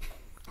going.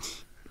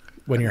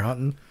 When you're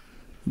hunting.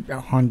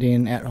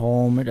 Hunting at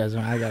home, it doesn't.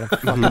 I got a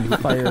fucking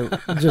fire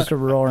just a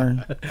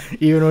roaring.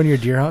 Even when you're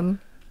deer hunting?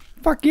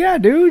 Fuck yeah,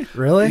 dude.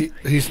 Really?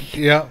 He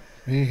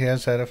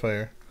has had a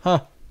fire.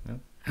 Huh.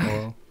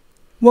 Well,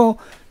 Well,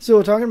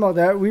 so talking about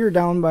that, we were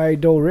down by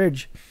Doe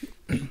Ridge,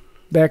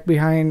 back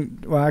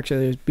behind. Well,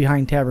 actually, it was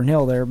behind Tavern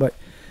Hill there, but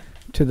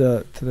to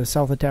the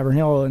south of Tavern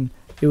Hill, and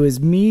it was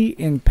me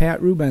and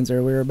Pat Rubens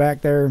there. We were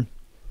back there.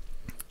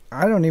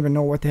 I don't even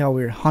know what the hell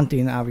we were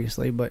hunting,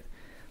 obviously, but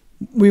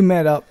we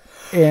met up,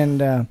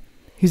 and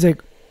he's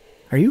like,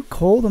 "Are you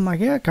cold?" I'm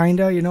like, "Yeah,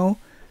 kinda," you know.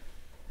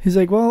 He's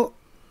like, "Well,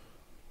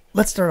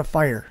 let's start a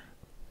fire."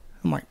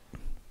 I'm like,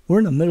 "We're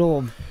in the middle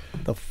of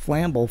the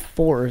flammable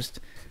forest.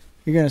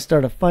 You're gonna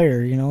start a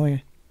fire, you know?"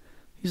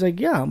 He's like,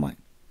 "Yeah." I'm like,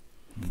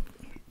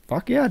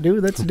 "Fuck yeah,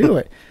 dude, let's do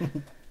it."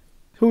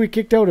 So we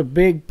kicked out a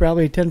big,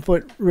 probably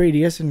 10-foot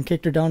radius and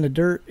kicked her down to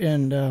dirt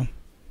and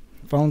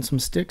found some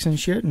sticks and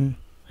shit and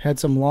had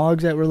some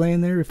logs that were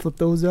laying there. We flipped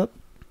those up.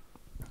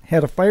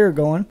 Had a fire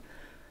going.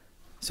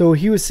 So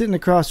he was sitting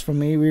across from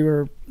me. We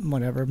were,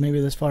 whatever, maybe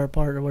this far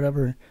apart or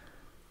whatever.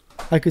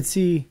 I could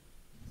see.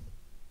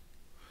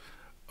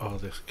 oh,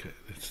 this kid.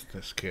 It's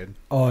this kid.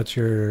 Oh, it's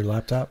your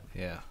laptop?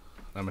 Yeah,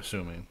 I'm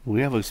assuming.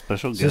 We have a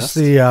special Is guest.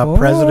 this the Oh.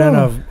 president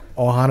of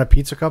Ohana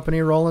Pizza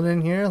Company rolling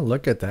in here?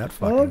 Look at that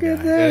fucking Look at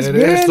guy. this. It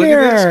Get is. in Look here.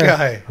 at this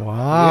guy.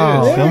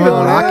 Wow. Yes. Come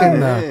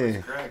on,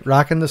 Hey.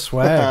 rocking the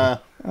swag.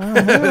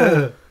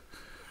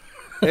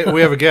 Hey,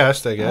 we have a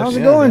guest, I guess. How's it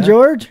Yeah, going, yeah.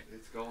 George?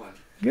 It's going.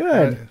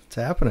 Good. It's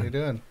How you happening.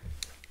 doing?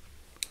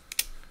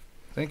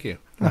 Thank you.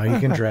 Now you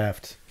can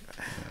draft.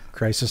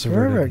 Crisis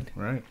averted. Perfect.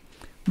 Right.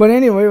 But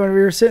anyway, when we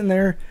were sitting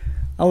there,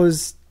 I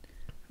was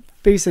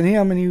facing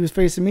him and he was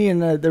facing me,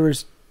 and there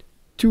was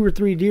 2 or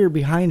 3 deer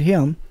behind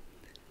him.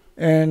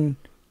 And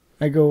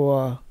I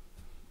go,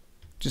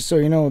 just so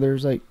you know,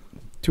 there's like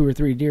 2 or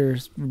 3 deer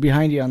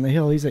behind you on the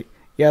hill. He's like,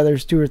 "Yeah,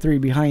 there's 2 or 3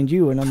 behind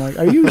you." And I'm like,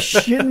 "Are you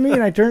shitting me?"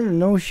 And I turned and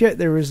no shit,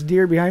 there was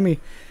deer behind me.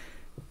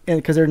 And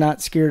because they're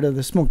not scared of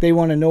the smoke, they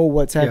want to know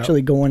what's Yep.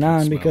 actually going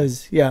on Smell.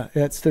 because, yeah,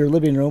 that's their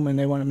living room and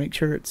they want to make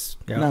sure it's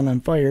Yep. not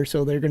on fire.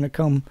 So they're going to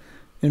come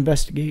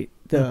investigate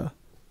the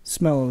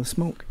smell of the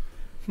smoke.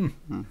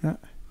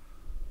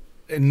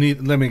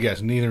 And let me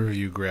guess. Neither of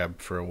you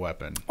grabbed for a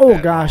weapon. Oh,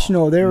 at gosh, all.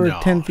 no. They were No,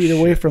 10 feet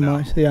away shit, from no.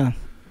 us. Yeah.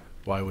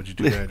 Why would you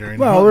do that during?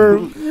 Well,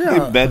 hunting? we're, They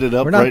yeah. bedded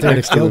up We're not right there to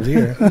next to kill the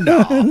deer.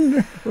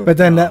 No. But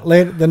then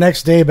the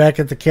next day back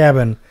at the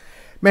cabin,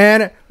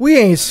 man, we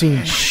ain't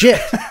seen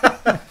shit.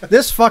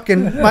 This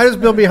fucking might as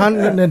well be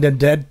hunting in the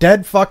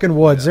dead fucking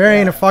woods. There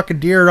ain't a fucking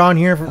deer around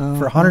here for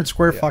 100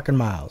 square fucking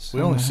miles.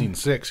 We only seen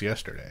 6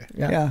 yesterday.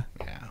 Yeah. Yeah.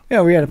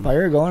 Yeah, we had a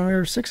fire going. We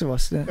were 6 of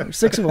us.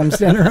 6 of them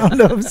standing around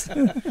us.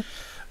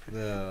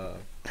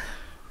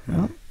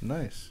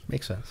 Nice.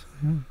 Makes sense.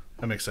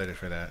 I'm excited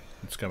for that.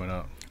 It's coming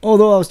up.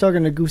 Although I was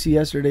talking to Goosey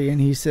yesterday, and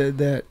he said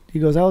that, he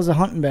goes, "I was a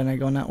hunting band." I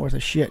go, "Not worth a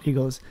shit." He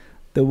goes,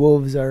 "The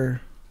wolves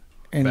are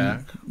in,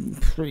 Back.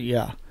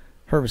 yeah,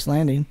 Harvest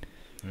Landing."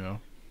 You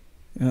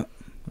know,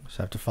 Just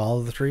have to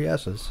follow the 3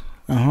 S's.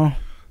 Uh-huh.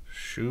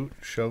 shoot,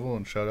 shovel,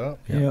 and shut up.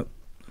 Yep.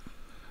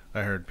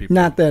 I heard people.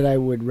 Not that I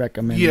would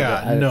recommend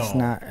Yeah, it. no. It's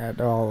not at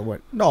all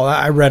what, No,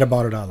 I read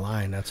about it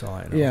online. That's all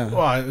I know. yeah.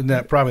 Well, in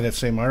that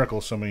same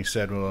article, somebody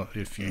said, well,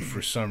 if you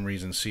for some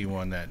reason see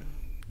one that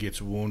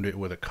gets wounded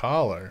with a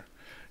collar,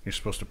 you're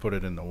supposed to put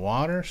it in the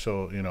water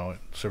so it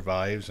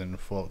survives and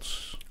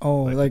floats.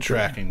 Oh, like like the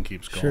tracking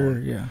keeps going. Sure,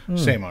 yeah.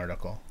 Same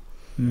article.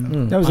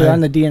 That was on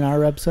the DNR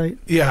website.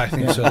 Yeah, I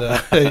think so.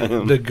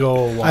 The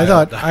Go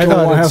Wild. I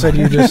thought it said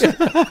you just.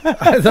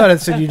 I thought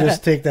it said you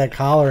just take that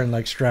collar and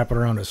like strap it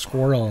around a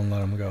squirrel and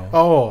let him go.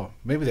 Oh,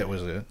 maybe that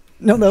was it.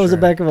 No, that was the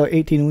back of an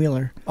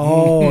 18-wheeler.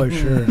 Oh,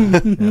 sure. Yeah.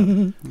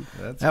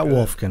 That's That good.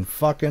 wolf can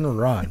fucking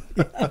run.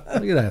 Look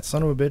at that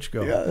son of a bitch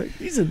go. Yeah,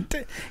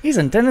 he's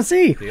in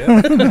Tennessee.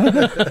 Yeah.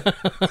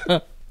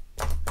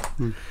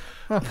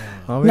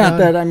 Are we Not on?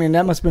 that, I mean,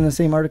 that must have been the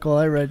same article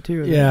I read,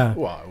 too. Yeah.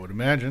 Well, I would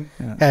imagine.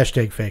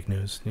 Hashtag fake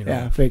news. You know.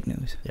 Yeah, fake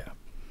news. Yeah.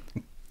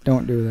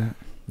 Don't do that.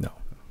 No,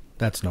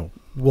 that's no.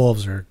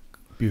 Wolves are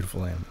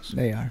beautiful animals.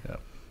 They are.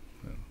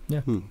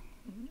 Yeah.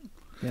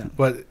 Yeah.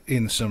 But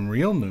in some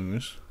real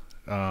news,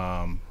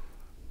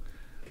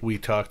 we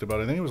talked about,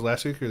 I think it was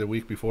last week or the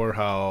week before,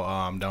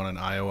 how down in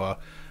Iowa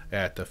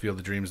at the Field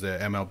of Dreams, the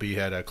MLB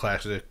had a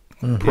classic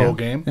pro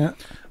game. Yeah.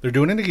 They're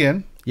doing it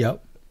again,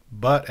 Yep.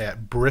 but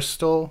at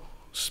Bristol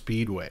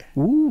Speedway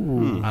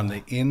Ooh. on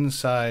the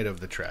inside of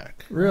the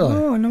track. Really?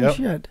 Oh, no Yep.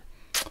 shit.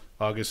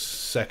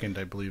 August 2nd,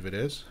 I believe it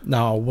is.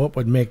 Now, what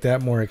would make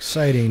that more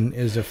exciting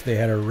is if they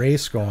had a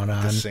race going At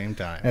on the same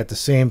time. at the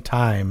same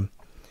time.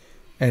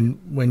 And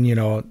when,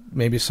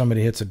 maybe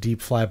somebody hits a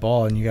deep fly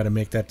ball and you got to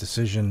make that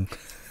decision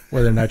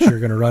whether or not you're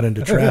going to run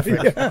into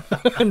traffic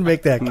and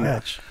make that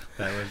catch.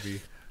 That would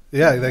be...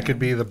 Yeah, that could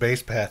be the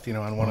base path,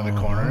 on one of the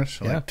corners,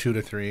 yeah. like 2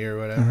 to 3 or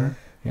whatever.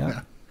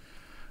 Yeah.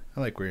 I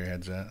like where your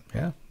head's at.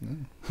 Yeah.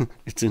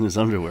 It's in his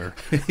underwear.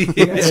 It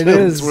is.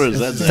 That's where his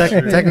head's at.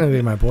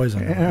 Technically, my boy's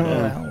on.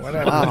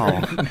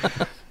 Wow.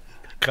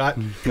 Cut.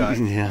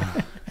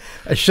 Yeah.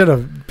 I should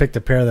have picked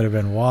a pair that had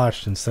been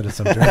washed instead of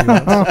some dirty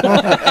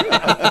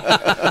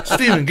ones.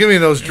 Steven, give me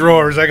those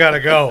drawers. I got to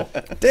go.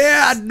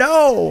 Dad,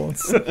 no!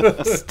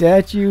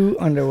 Statue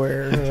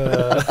underwear.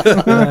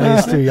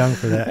 He's too young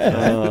for that.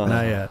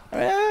 Not yet.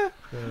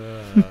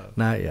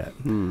 Not yet.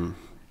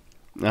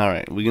 All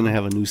right, we're gonna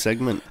have a new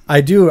segment.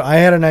 I do. I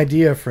had an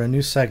idea for a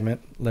new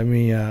segment. Let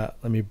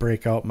me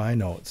break out my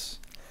notes.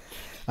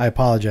 I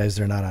apologize;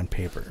 they're not on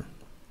paper.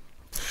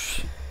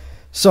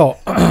 So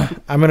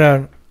I'm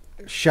gonna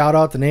shout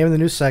out the name of the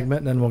new segment,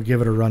 and then we'll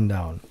give it a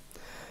rundown.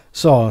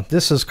 So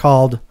this is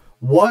called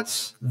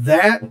 "What's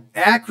That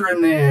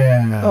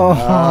Acronym?"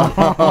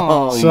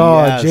 Oh,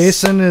 So yes.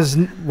 Jason is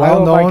I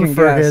well hope I known can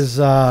for guess.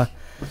 his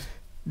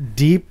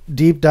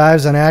deep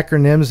dives on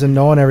acronyms and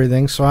knowing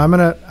everything. So I'm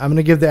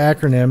gonna give the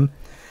acronym,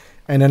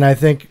 and then I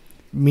think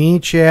me,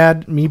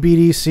 Chad,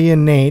 BDC,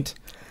 and Nate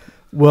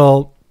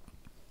will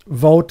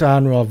vote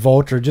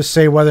or just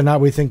say whether or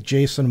not we think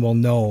Jason will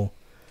know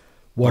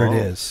what it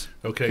is.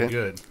 Okay, Okay.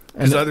 good.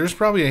 And- Because there's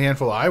probably a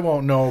handful I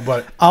won't know,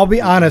 but I'll be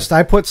honest.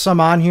 I put some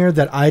on here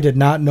that I did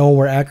not know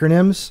were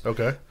acronyms,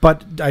 okay.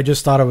 but I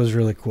just thought it was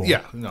really cool.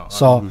 Yeah, no.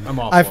 So I'm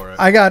all I for it.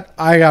 I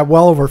got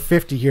well over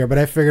 50 here, but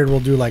I figured we'll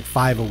do like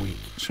 5 a week.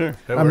 Sure.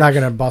 That I'm not works.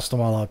 going to bust them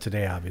all out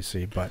today,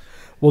 obviously, but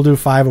we'll do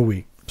 5 a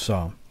week.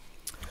 So,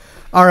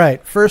 all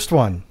right, first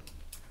one,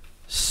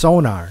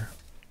 sonar.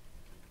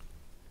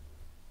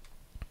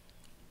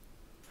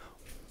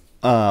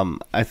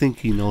 I think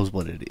he knows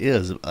what it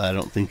is. I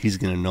don't think he's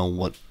gonna know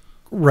what.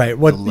 Right.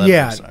 What? The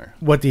letters Yeah. are.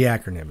 What the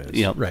acronym is.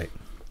 Yep. Right.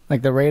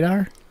 like the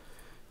radar?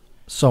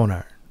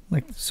 Sonar.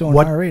 Like sonar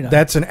What? radar.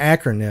 That's an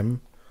acronym.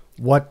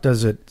 What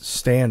does it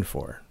stand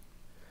for?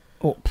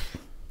 Oh,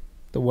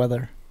 the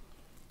weather.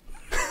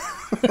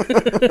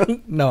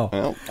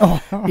 No.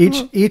 Well,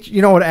 Each.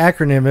 You know what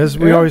acronym is?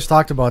 We Yeah. always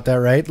talked about that,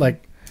 right?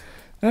 Like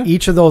Yeah.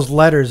 each of those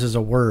letters is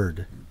a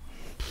word.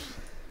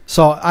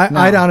 So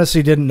I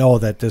honestly didn't know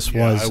that this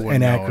Yeah, was I an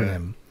wouldn't know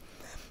acronym.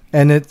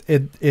 And it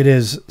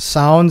is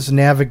sounds,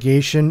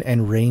 navigation,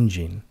 and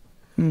ranging.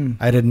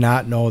 I did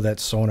not know that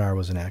sonar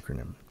was an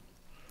acronym.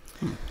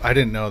 I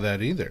didn't know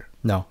that either.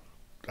 No.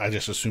 I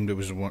just assumed it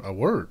was a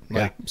word.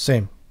 Like, Yeah.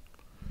 Same.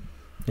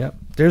 Yep.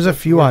 There's a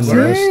few on the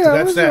Learn. list.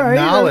 That's was that right.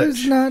 knowledge. I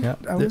was not. Yeah.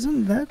 I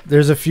wasn't that.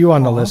 There's a few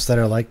on the Aw. list that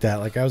are like that.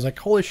 Like I was like,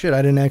 holy shit,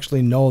 I didn't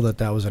actually know that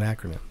was an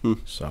acronym.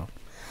 So,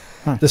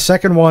 Huh. the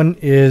second one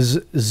is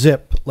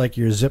zip, like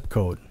your zip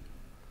code.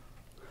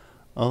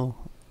 oh,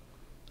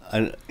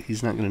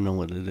 he's not gonna know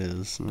what it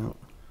is. No.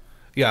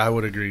 yeah, I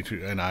would agree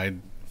too. And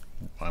I'm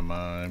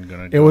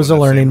gonna. It go was a with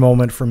the learning same-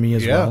 moment for me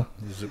as Yeah, well.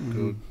 zip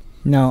code.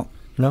 No,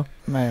 No,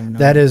 I have no.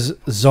 that is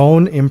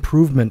zone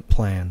improvement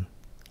plan.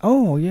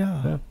 Oh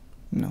yeah. Yeah.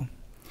 No.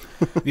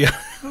 Yeah,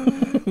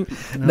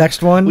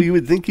 Next one, Well, you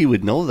would think he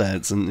would know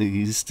that, and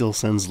he still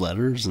sends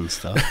letters and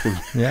stuff.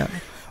 yeah.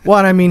 Well,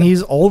 and I mean,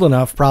 he's old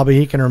enough. Probably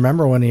he can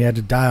remember when he had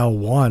to dial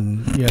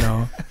 1. You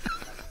know.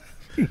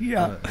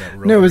 Yeah. that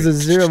No, it was a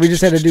rotary. 0. We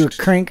just had to do a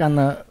crank on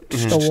the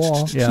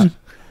wall. Yeah.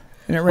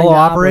 And it rang Hello, the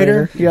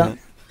operator? Yeah.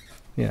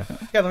 Yeah.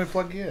 Yeah, let me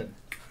plug you in.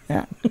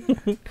 Yeah.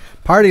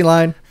 Party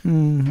line.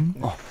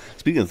 Mm-hmm.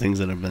 Speaking of things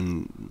that have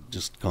been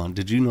just gone,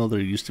 did you know there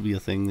used to be a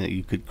thing that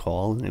you could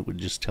call and it would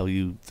just tell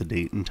you the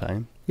date and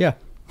time? Yeah.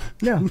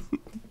 Yeah.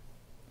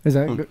 Is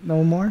that good?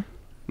 No more?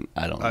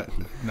 I don't know.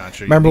 Not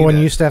sure. Remember need when you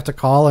that. used to have to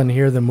call and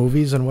hear the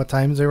movies and what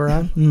times they were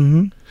on?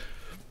 Mm-hmm.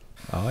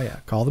 Oh yeah,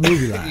 call the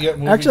movie line. Yeah,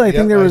 movie- Actually, I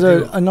think yep, there was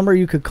do. a number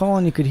you could call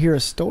and you could hear a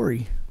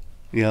story.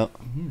 Yeah.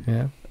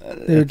 Yeah.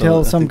 They would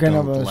tell some kind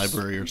of a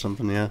library or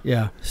something. Yeah.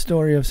 Yeah.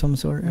 story of some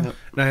sort. Yeah. Yep.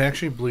 And I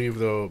actually believe,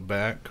 though,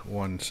 back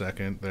 1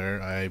 second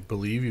there, I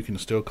believe you can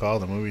still call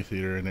the movie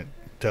theater and it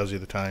tells you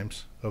the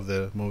times of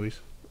the movies.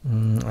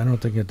 I don't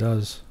think it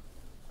does.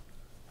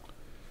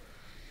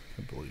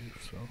 I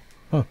believe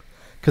so.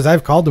 Because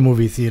I've called the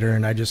movie theater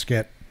and I just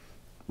get,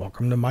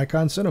 welcome to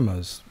Mycon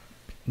Cinemas.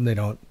 And they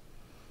don't,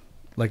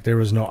 like, there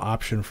was no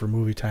option for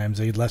movie times.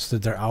 They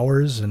listed their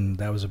hours and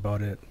that was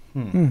about it.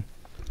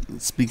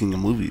 Speaking of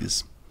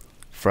movies,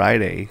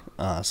 Friday,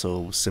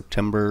 so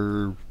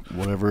September,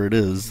 whatever it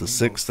is, the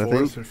 6th, I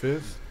think. 4th or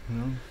 5th?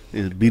 No.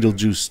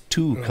 Beetlejuice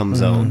 2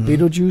 comes out.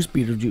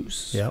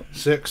 Beetlejuice. Yep.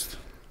 6th.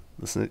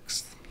 The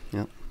 6th.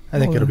 Yep. I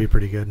think it'll be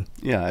pretty good.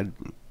 Yeah,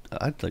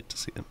 I'd like to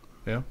see it.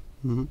 Yeah.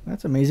 Mm-hmm.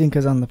 That's amazing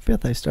because on the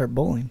 5th I start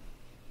bowling.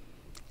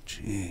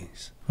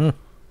 Jeez.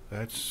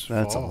 That's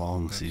a fall.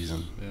 long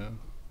season. Yeah.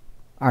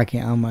 I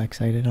can't. I'm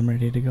excited. I'm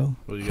ready to go.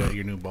 Well, you got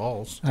your new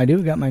balls. I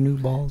do got my new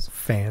balls.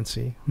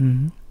 Fancy.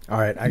 Mm-hmm. All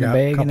right, I The got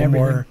bag a and couple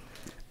more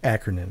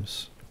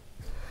acronyms.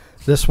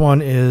 This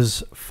one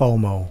is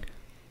FOMO.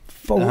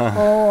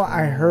 Oh,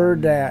 I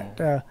heard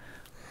that.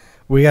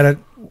 We got to...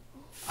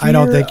 I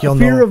don't think you'll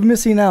fear know. of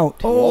missing out.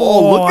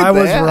 Oh, look at I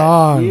was that.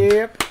 wrong.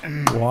 Yep.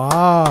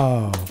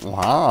 Wow.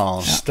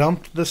 Wow.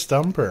 Stumped the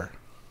stumper.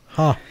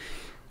 Huh.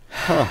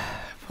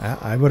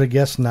 I would have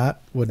guessed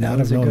not. Would That not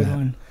was have a known good that.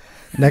 one.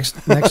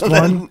 Next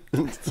one.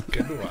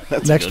 Good one.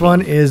 That's Next good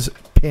one is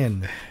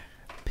pin.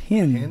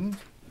 Pin. Pin?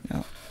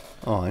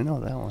 Oh, I know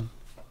that one.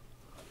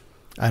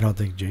 I don't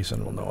think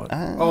Jason will know it.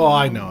 Oh,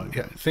 I know.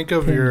 Yeah. Think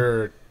of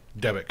your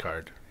debit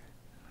card.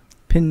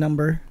 Pin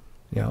number.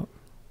 Yeah.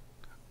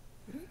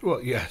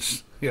 Well,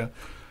 yes. Yeah.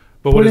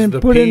 But what does the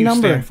put in P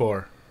number. stand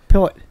for?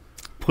 Put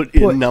Put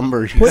in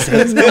number. He Put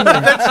says. in number.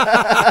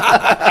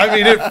 I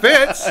mean, it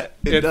fits.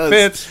 It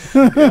does. fits.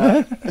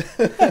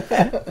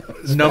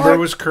 Number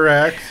was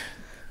correct.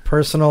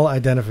 Personal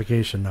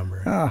identification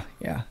number. Ah,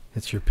 yeah.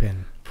 It's your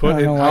pin. Put I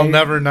in, don't know I'll why-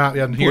 never not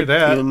hear Put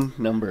that. in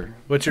number.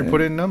 What's your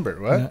put in number?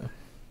 What? Yeah.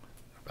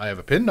 I have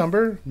a PIN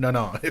number?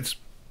 No. It's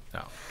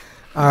no.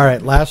 All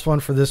right, last one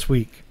for this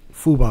week.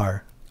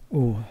 FUBAR.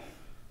 Ooh.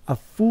 A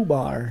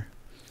foobar.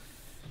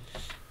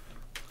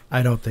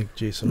 I don't think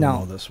Jason No. will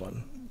know this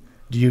one.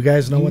 Do you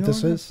guys know what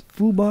this is?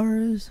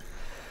 Foobar is?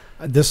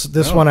 This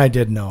No. one I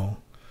did know.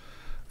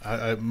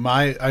 I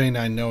mean,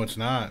 I know it's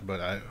not,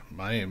 but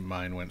my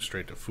mind went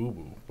straight to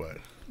FUBU, but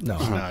No,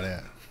 it's not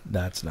it.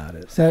 that's not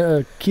it. Is that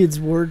a kid's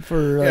word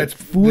for Yeah, like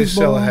they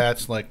sell foosball?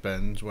 hats like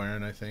Ben's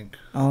wearing, I think.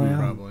 Oh, yeah.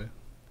 Probably.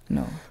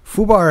 No.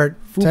 FUBAR,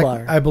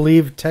 FUBAR. I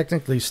believe,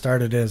 technically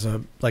started as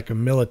a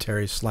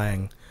military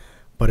slang,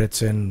 but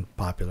it's in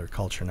popular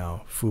culture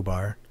now.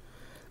 FUBAR.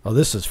 Oh,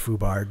 this is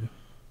FUBARD.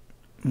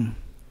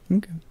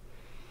 Okay.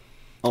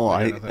 Oh,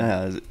 I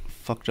got is it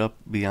fucked up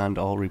beyond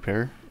all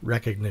repair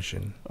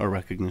Recognition. or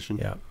recognition.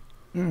 Yeah.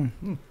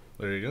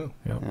 There you go.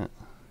 Yeah. Yeah.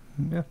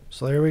 Yeah.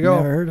 So there we go.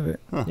 Never heard of it.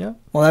 Yeah.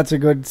 Well, that's a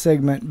good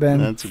segment, Ben.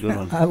 That's a good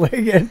one. I like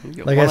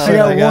it. Like I I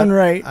said, got one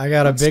right. I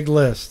got a big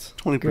list.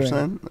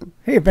 20%.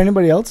 Hey, if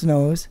anybody else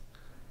knows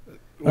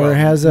Well, or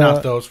has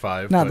not those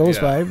five. not but those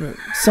yeah. five, but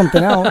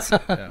something else.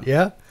 Yeah.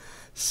 Yeah.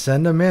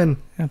 Send them in.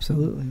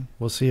 Absolutely.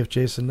 We'll see if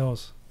Jason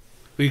knows.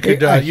 You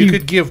could Hey, you he-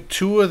 could give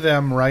two of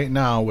them right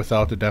now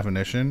without the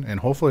definition,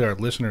 and hopefully our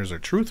listeners are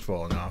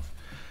truthful enough.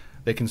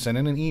 They can send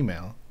in an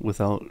email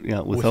Without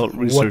what-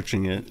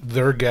 researching it.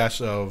 their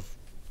guess of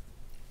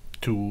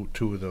two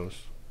of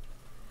those.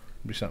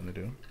 Be something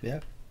to do. Yeah.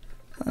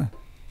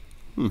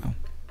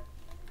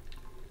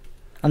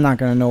 I'm not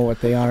going to know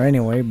what they are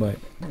anyway, but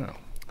No.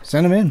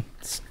 send them in.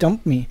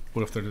 Stump me.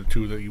 What if they're the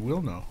two that you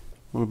will know?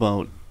 What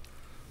about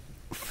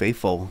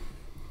FAFO?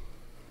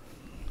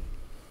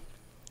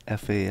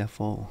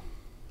 FAFO.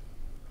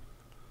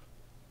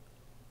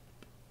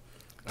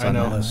 It's I on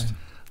know. the list.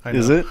 I know.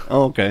 Is it?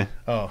 Oh, okay.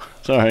 Oh,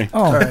 Sorry.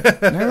 Oh,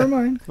 never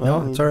mind.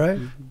 No, it's all right.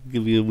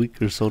 Give you a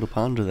week or so to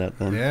ponder that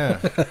then. yeah.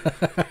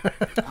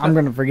 I'm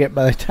going to forget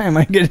by the time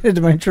I get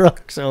into my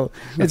truck, so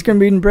it's going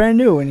to be brand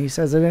new when he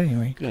says it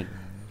anyway. Good.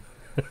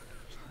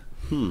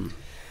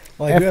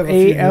 Well, I do have a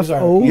few news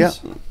FAFO?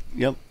 articles.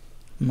 Yep.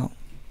 No.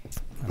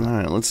 All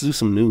right, let's do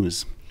some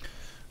news.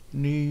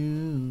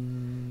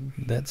 New.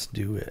 Let's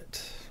do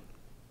it.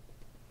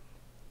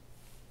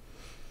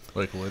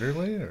 Like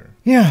literally, or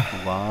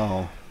Yeah,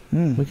 Wow.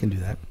 we can do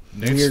that.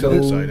 Nate's still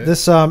excited.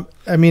 This I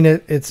mean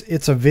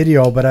it's a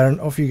video, but I don't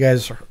know if you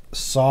guys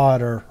saw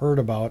it or heard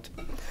about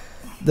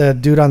the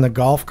dude on the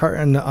golf cart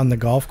and on the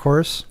golf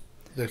course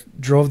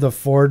drove the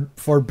Ford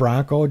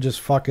Bronco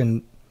just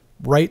fucking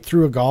right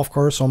through a golf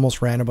course,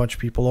 almost ran a bunch of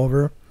people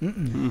over.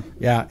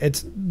 Yeah,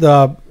 it's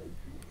not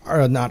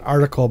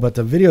article, but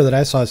the video that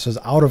I saw, it says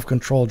out of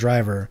control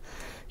driver.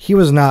 He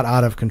was not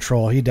out of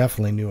control. He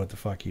definitely knew what the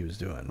fuck he was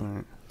doing.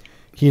 Right.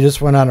 He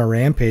just went on a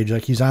rampage.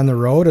 Like, he's on the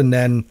road and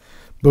then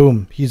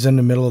boom, he's in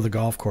the middle of the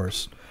golf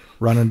course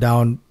running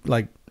down,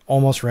 like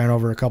almost ran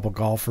over a couple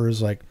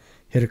golfers, like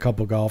hit a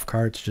couple golf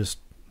carts, just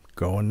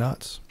going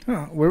nuts.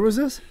 Huh, where was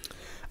this?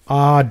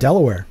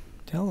 Delaware.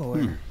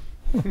 Delaware.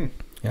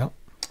 Yeah.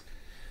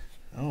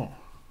 Oh.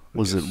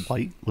 Was it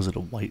white? Was it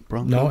a white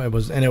Bronco? No, it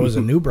was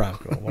a new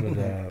Bronco. What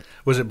did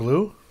Was it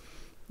blue?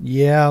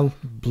 Yeah,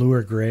 blue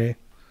or gray.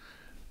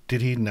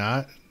 Did he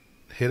not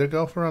hit a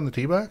golfer on the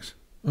tee box?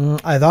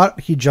 I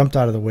thought he jumped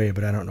out of the way,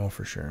 but I don't know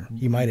for sure.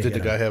 He might have. Did the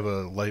hit guy him. have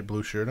a light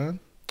blue shirt on?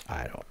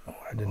 I don't know.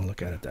 I didn't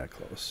look at it that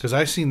close. Because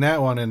I seen that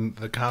one, and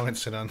the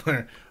comments said on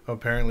there,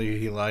 apparently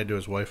he lied to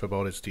his wife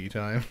about his tea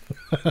time.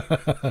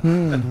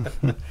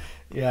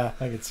 Yeah,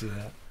 I could see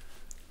that.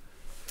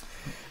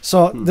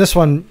 So this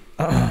one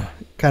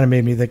kind of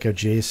made me think of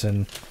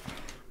Jason.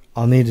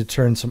 I'll need to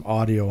turn some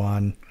audio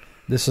on.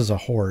 This is a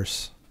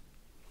horse.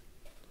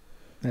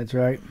 That's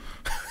right.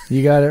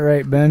 You got it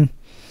right, Ben.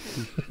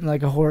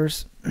 Like a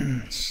horse.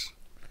 Why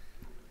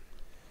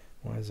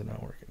is it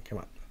not working? Come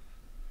on.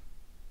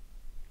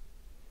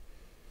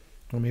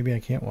 Well, maybe I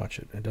can't watch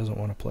it. It doesn't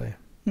want to play.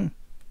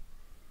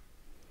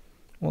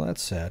 Well,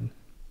 that's sad.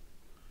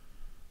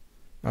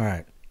 All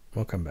right.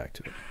 We'll come back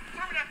to it.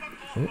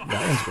 Oh,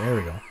 that one's... There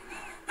we go.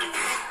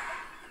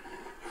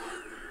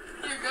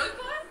 You're good,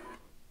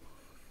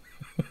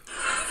 bud?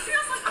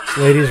 This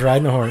lady's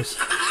riding a horse. It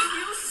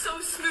feels so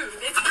smooth.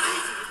 It's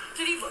crazy.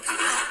 Did he look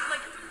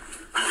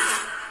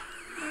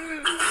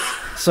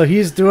like... So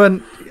he's doing...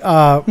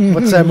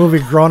 what's that movie,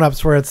 Grown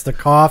Ups, where it's the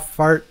cough,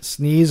 fart,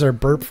 sneeze, or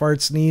burp,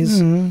 fart,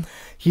 sneeze?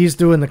 He's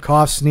doing the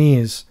cough,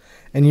 sneeze.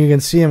 And you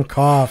can see him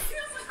cough,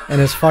 and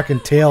his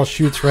fucking tail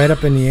shoots right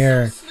up in the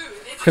air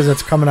because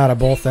it's coming out of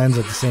both ends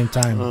at the same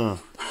time.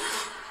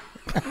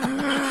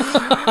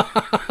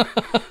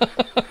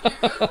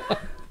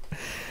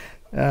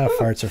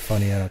 Farts are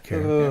funny. I don't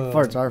care.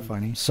 Farts are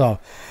funny. So,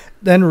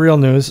 then real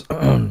news.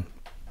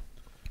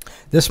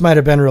 This might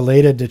have been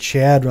related to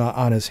Chad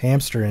on his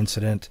hamster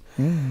incident.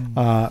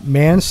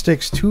 Man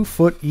sticks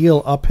 2-foot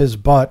eel up his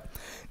butt,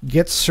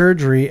 gets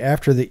surgery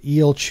after the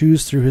eel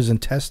chews through his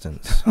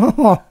intestines.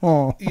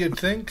 You'd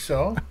think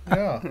so,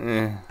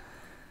 yeah.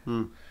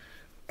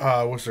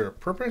 Was there a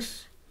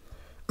purpose?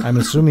 I'm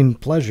assuming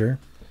pleasure.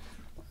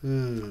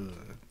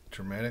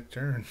 Dramatic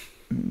turn.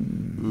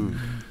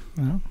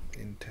 Well,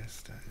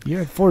 Intestine. you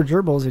had 4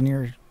 gerbils in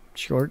your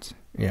shorts.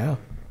 Yeah.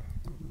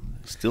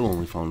 Still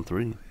only found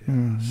 3.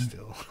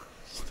 Still.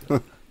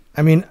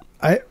 I mean,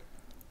 a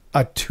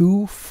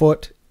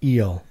 2-foot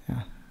eel.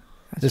 Yeah.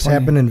 This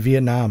happened in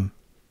Vietnam.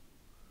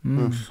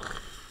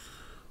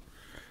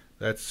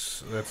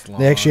 That's long.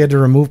 They actually had to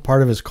remove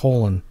part of his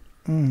colon.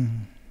 I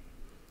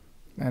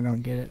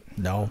don't get it.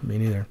 No, me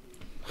neither.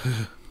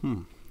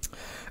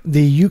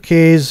 The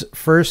UK's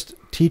first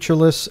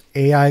teacherless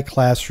AI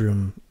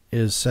classroom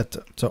is set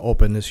to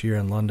open this year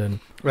in London.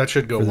 That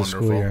should go for the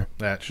school wonderful. year.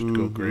 That should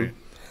go great.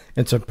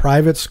 It's a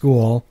private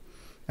school,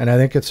 and I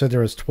think it said there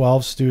was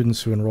 12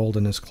 students who enrolled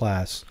in this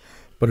class,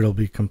 but it'll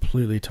be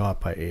completely taught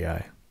by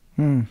AI.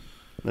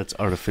 That's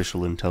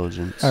artificial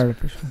intelligence.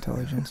 Artificial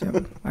intelligence.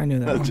 Yep, I knew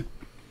that one.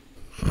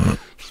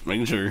 Just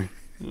making sure.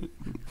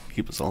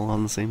 Keep us all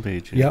on the same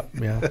page. Here. Yep,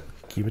 yeah.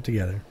 Keep it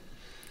together.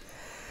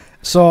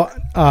 So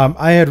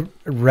I had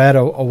read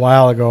a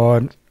while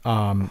ago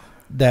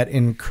that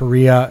in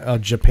Korea,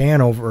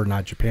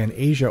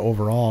 Asia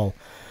overall,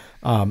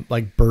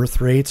 like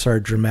birth rates are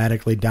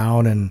dramatically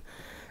down, and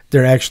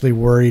they're actually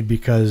worried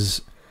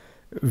because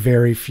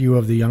very few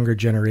of the younger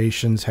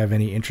generations have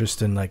any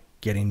interest in like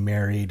getting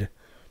married,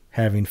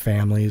 having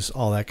families,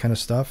 all that kind of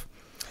stuff.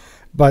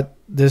 But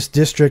this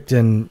district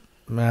in,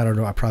 I don't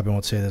know, I probably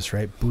won't say this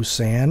right,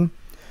 Busan,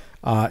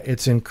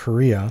 it's in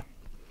Korea.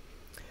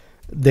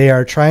 They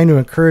are trying to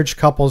encourage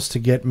couples to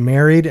get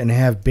married and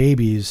have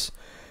babies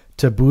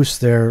to boost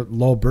their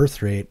low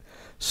birth rate.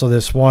 So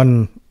this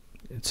one,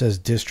 it says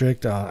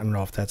district, I don't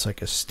know if that's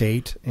like a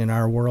state in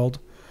our world,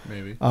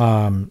 Maybe.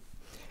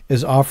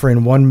 is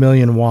offering 1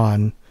 million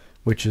won,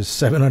 which is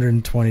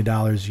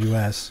 $720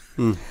 US,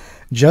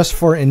 just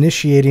for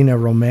initiating a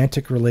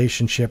romantic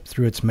relationship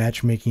through its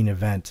matchmaking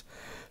event.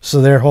 So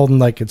they're holding,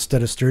 like,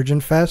 instead of Sturgeon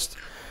Fest,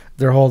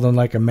 they're holding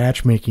like a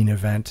matchmaking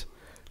event,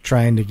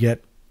 trying to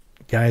get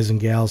guys and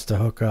gals to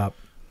hook up.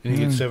 And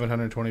you get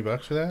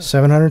 $720 for that?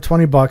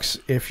 $720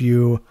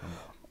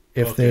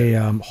 if they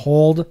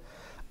hold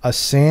a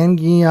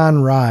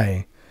Sangyeon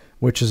Rai,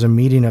 which is a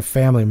meeting of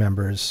family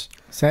members.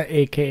 Is that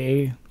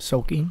AKA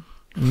soaking?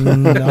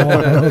 No,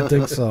 I don't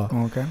think so.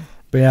 Okay.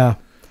 But yeah,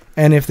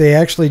 and if they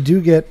actually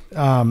do get,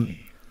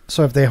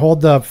 so if they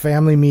hold the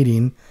family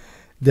meeting,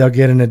 they'll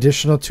get an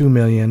additional 2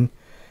 million,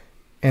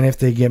 and if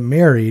they get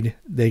married,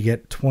 they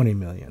get 20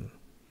 million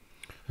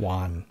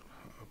won.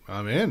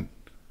 I'm in.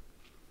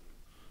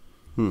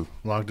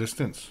 Long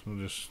distance. We'll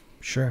just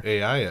Sure.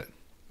 AI it.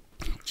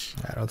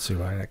 I don't see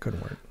why that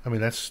couldn't work. I mean,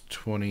 that's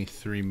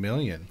 23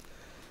 million.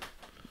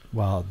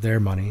 Well, their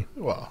money,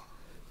 Well,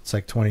 it's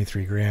like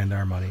 23 grand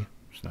our money.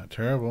 it's not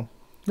terrible.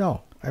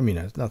 No, I mean,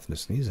 it's nothing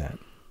to sneeze at.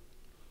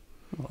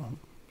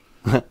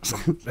 I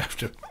have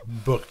to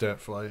book that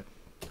flight.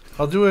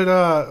 I'll do it.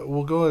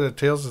 We'll go to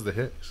Tales of the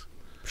Hicks.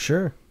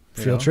 Sure.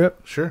 You Field know?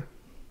 trip. Sure.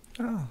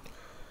 Oh,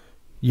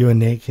 You and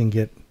Nate can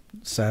get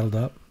saddled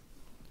up.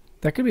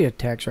 that could be a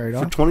tax For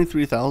write-off.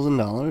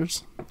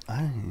 $23,000?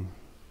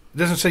 It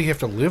doesn't say you have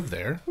to live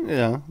there.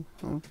 Yeah.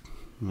 Well,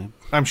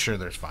 I'm sure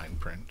there's fine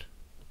print.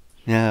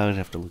 yeah, I'd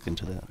have to look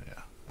into that.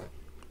 Yeah.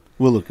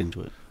 We'll look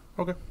into it.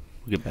 Okay.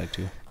 We'll get back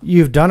to you.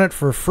 You've done it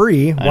for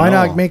free. Why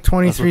know. not make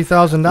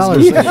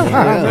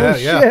 $23,000?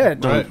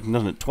 Shit.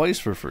 Done it twice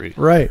for free.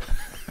 Right.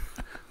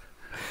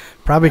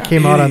 Probably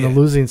came out on the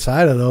losing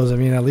side of those. I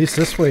mean, at least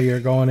this way you're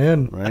going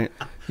in, Right.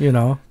 you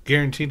know.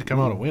 Guaranteed to come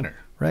out a winner.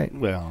 Right.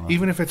 Well,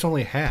 Even if it's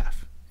only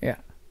half. Yeah.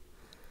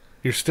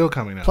 You're still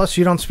coming out. Plus,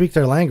 you don't speak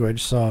their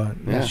language, so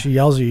Yeah. if she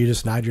yells at you, you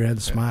just nod your head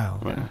and smile.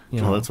 right.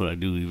 You Well, know. that's what I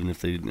do, even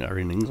if they are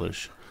in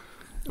English.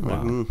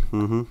 Wow.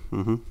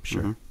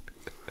 Sure.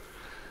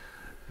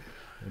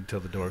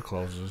 Until the door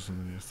closes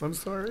and you just, I'm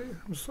sorry.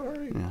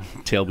 Yeah.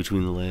 Tail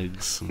between the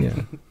legs.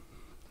 Yeah.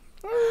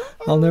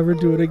 I'll never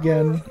do it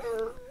again.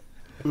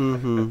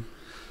 Mm-hmm.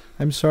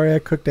 I'm sorry I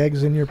cooked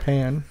eggs in your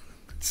pan.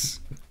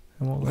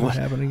 I won't let What? it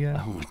happen again.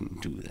 I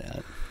wouldn't do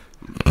that.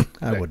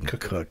 I wouldn't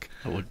cook.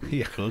 I wouldn't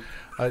Yeah. cook.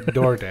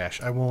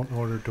 DoorDash. I won't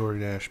order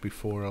DoorDash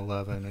before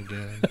 11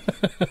 again.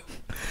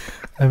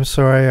 I'm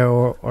sorry I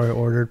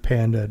ordered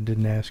Panda and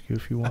didn't ask you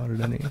if you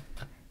wanted any.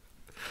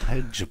 I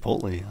had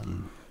Chipotle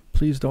on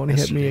Please don't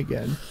hit me Yesterday.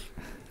 again.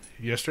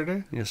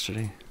 Yesterday?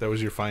 yesterday. That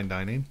was your fine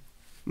dining?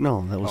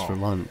 No, that was for Oh.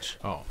 lunch.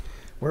 Oh.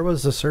 Where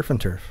was the surf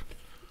and turf?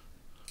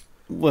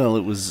 Well,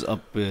 it was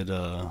up at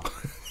Did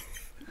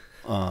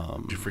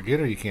you forget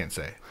or you can't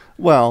say?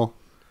 well,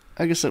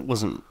 I guess it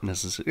wasn't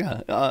necessary.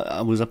 Yeah,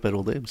 I was up at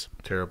Old Abe's.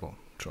 Terrible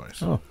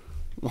choice. Oh.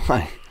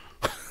 Why?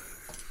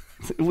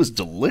 It was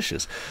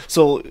delicious.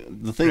 So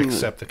the thing,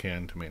 Except the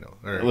canned tomato.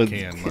 Or with-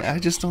 canned I mushroom.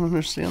 just don't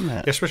understand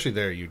that. Especially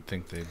there, you'd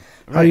think they'd...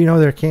 How do you know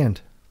they're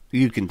canned?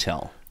 You can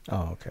tell.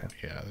 Oh, okay.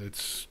 Yeah,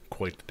 it's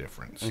quite the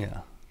difference. Yeah,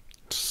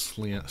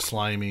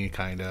 Slimy,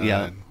 kind of.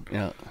 yeah,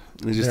 yeah.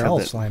 They They're all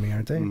slimy,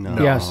 aren't they?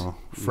 No, Yes.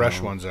 Fresh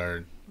no, ones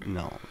are...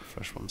 No,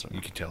 fresh ones are.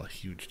 You can tell a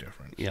huge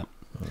difference. Yep.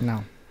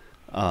 No.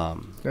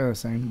 They're the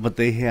same. But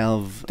they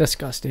have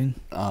Disgusting.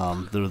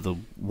 they're the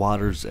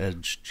Water's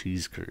Edge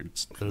cheese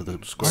curds. They're the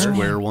Squares?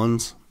 square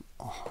ones.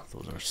 Oh,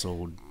 those are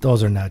so.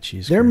 Those are not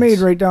cheese They're curds. made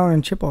right down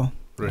in Chippewa.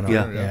 Right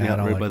Yeah, there, Yeah, I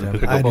don't right by like the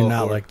them. I do pickleball not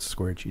court. like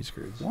square cheese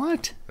curds.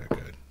 What? They're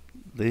good.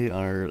 They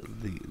are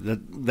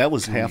that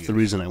was half the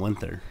reason I went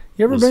there.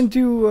 You ever Was- been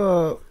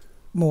to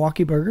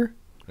Milwaukee Burger?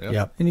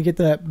 Yep. And you get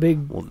that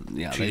big Well,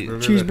 yeah,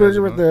 Cheeseburger.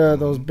 cheeseburger with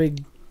those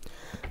big...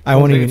 I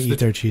won't think even it's eat the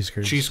their cheese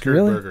curds. Cheese curd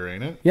Really? burger,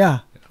 ain't it? Yeah,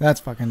 that's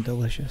fucking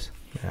delicious.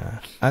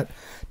 Yeah.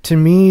 To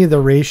me, the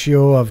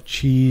ratio of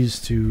cheese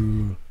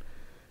to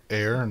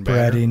Air and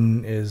batter.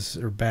 breading is,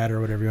 or batter,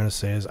 whatever you want to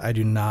say, is I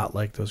do not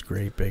like those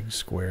great big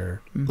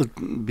square. Look,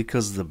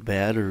 because the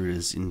batter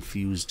is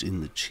infused in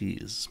the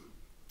cheese,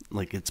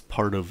 like it's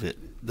part of it.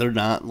 They're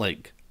not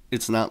like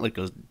it's not like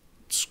a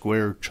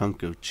square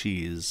chunk of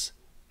cheese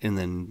and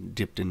then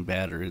dipped in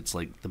batter. It's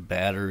like the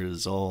batter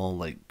is all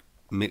like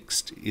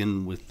mixed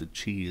in with the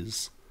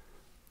cheese,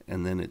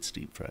 and then it's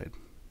deep fried.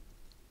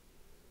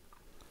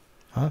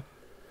 Huh?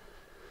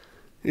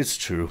 It's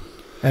true.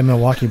 At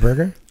Milwaukee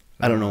Burger?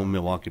 I don't know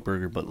Milwaukee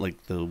Burger, but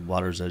like the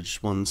Water's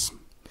Edge ones.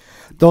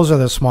 Those are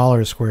the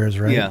smaller squares,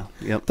 right? Yeah.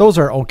 Yep. Those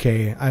are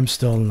okay. I'm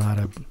still not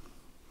a...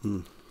 Hmm.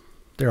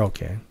 They're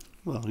okay.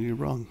 Well, you're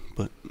wrong,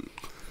 but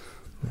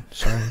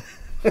Sorry.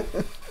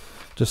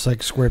 Just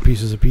like square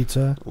pieces of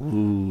pizza,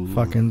 ooh,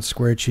 fucking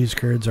square cheese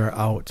curds are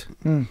out.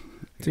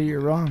 So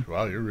you're wrong.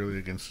 Wow, you're really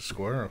against the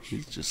square.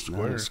 he's just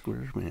not a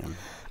square man.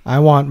 I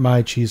want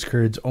my cheese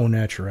curds au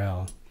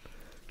naturel.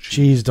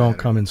 Cheese don't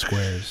come in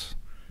squares.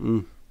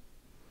 Mm.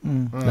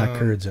 Not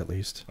curds, at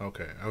least.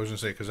 Okay, I was gonna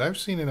say because I've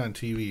seen it on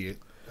TV.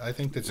 I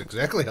think that's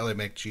exactly how they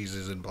make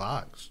cheeses in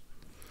blocks.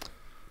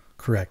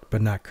 Correct,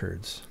 but not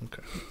curds.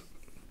 Okay.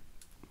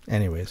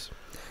 Anyways,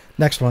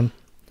 next one.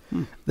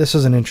 This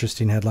is an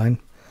interesting headline.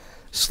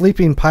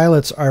 Sleeping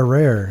pilots are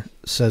rare,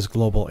 says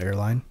Global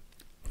Airline.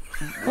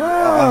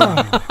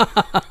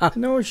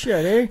 No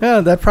shit, eh?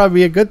 Yeah, that'd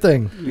probably be a good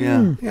thing.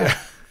 Yeah.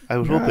 I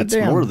would hope it's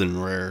Goddamn. more than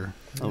rare.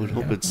 I would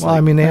hope it's. Well, I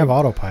like, mean, they have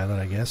autopilot,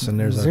 I guess, and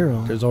there's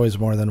Zero. there's always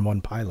more than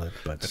one pilot,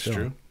 but That's still.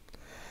 true.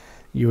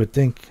 You would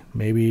think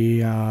maybe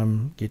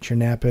get your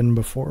nap in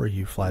before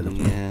you fly the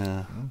plane.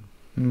 yeah.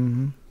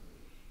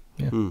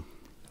 Mm-hmm.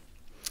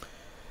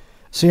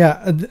 So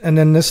yeah, and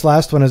then this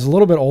last one is a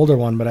little bit older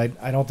one, but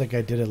I don't think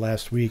I did it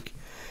last week.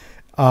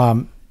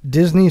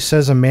 Disney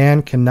says a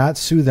man cannot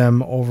sue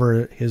them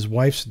over his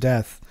wife's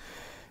death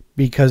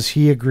because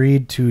he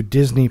agreed to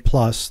Disney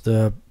Plus,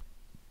 the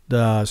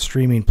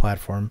streaming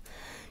platform.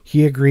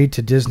 He agreed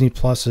to Disney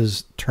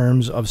Plus's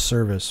terms of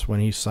service when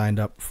he signed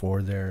up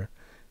for their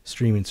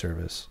streaming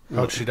service.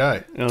 How'd she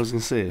die? I was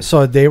gonna say.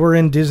 So they were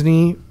in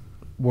Disney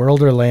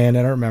World or Land,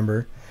 I don't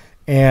remember,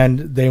 and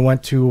they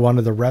went to one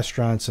of the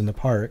restaurants in the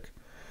park,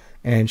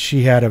 and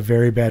she had a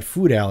very bad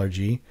food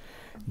allergy.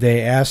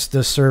 They asked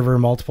the server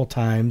multiple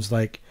times,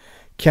 like,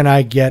 can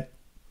I get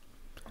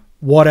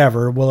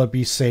whatever? Will it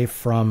be safe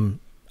from,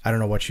 I don't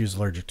know what she was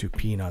allergic to,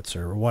 peanuts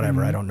or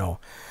whatever, I don't know.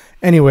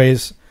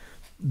 Anyways,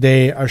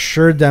 they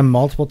assured them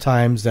multiple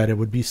times that it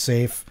would be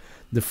safe.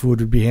 The food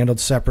would be handled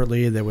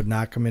separately. They would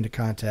not come into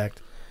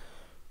contact.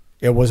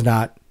 It was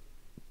not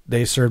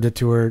they served it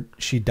to her.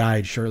 She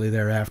died shortly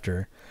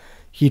thereafter.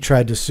 He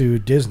tried to sue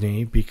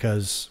Disney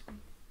because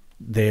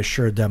they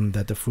assured them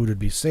that the food would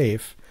be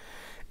safe.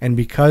 And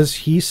because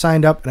he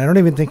signed up, and I don't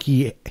even think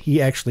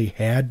he actually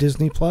had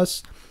Disney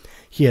Plus,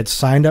 he had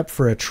signed up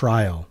for a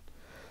trial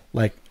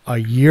like a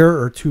year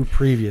or two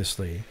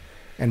previously.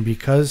 And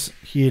because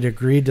he had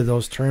agreed to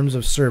those terms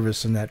of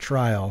service in that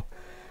trial,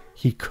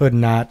 he could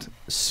not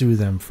sue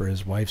them for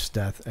his wife's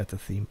death at the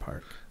theme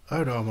park. I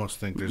would almost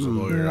think there's a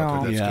lawyer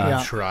out there that's going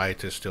to try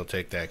to still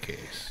take that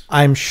case.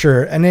 I'm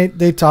sure. And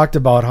they talked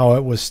about how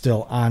it was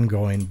still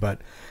ongoing, but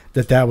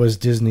that was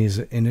Disney's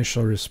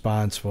initial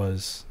response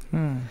was...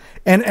 And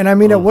I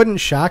mean, it wouldn't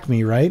shock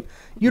me, right?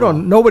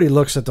 Nobody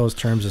looks at those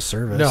terms of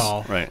service.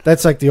 No. Right.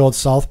 That's like the old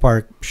South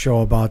Park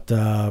show about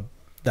the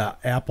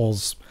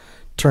Apple's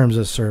terms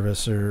of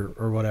service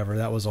or whatever.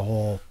 That was a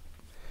whole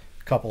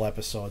couple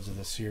episodes of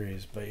the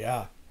series, but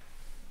yeah.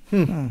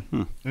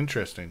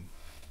 Interesting.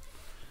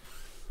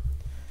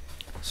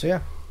 So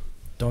yeah,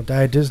 don't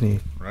die at Disney.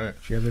 Right.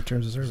 If you have their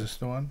terms of Is service. this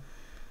the one?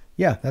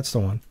 Yeah, that's the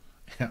one.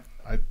 Yeah.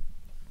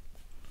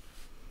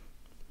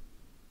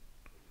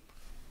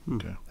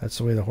 Okay. That's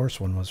the way the horse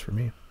one was for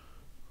me.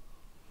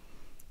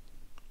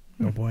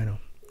 No bueno.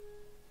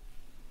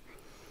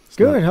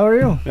 Good. How are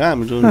you? Yeah,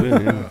 I'm doing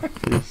good.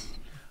 Yeah.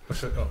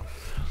 What's it?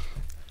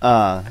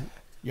 Oh.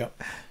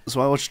 Yep.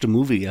 So I watched a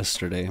movie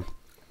yesterday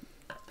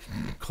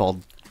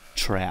called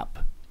Trap.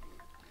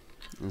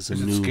 Is it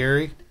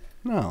scary?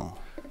 No.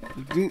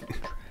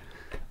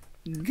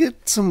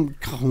 Get some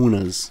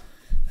kahunas.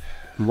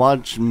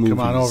 Watch movies. Come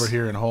on over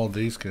here and hold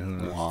these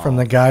kahunas. Wow. From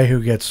the guy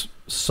who gets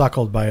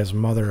suckled by his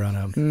mother on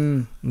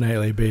a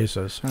nightly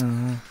basis.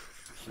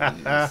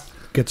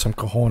 Get some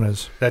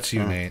cojones. That's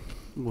you, Nate.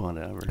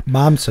 Whatever.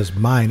 Mom says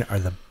mine are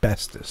the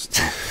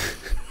bestest.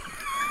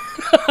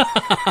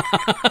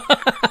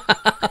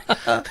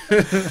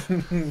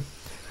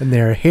 And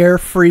they're hair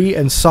free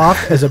and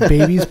soft as a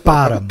baby's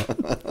bottom.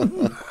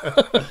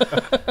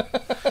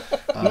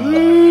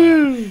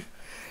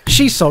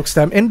 She soaks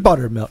them in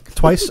buttermilk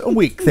twice a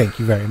week. Thank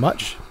you very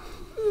much.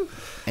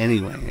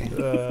 Anyway,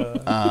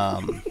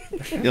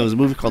 it was a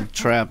movie called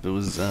Trap. It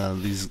was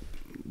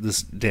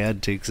this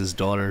dad takes his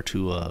daughter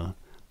to a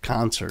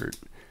concert,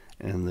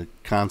 and the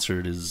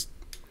concert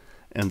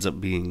ends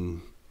up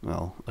being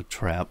a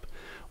trap.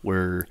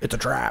 Where It's a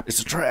trap.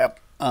 it's a trap.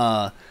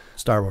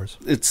 Star Wars.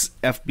 It's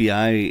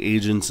FBI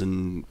agents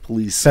and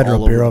police. Federal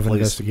all over Bureau the of place.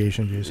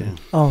 Investigation, Jason.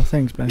 Oh,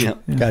 thanks, Ben. Yeah.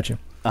 Gotcha.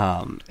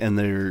 And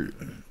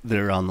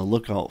they're on the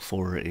lookout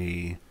for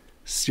a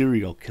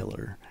serial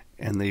killer,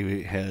 and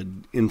they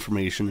had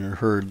information or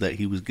heard that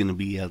he was going to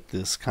be at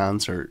this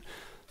concert,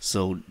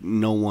 so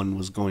no one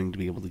was going to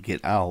be able to get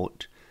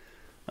out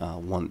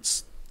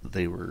once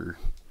they were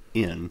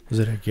in. Was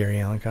it a Gary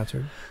Allen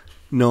concert?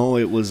 No,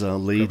 it was a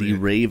Lady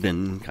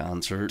Raven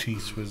concert.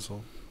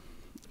 T-Swizzle.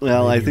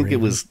 Well, Lady I think Raven.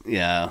 it was,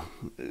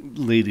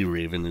 Lady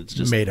Raven. It's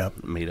just Made up.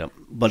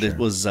 But Sure. it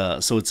was,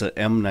 so it's a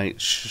M. Night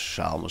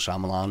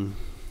Shyamalan.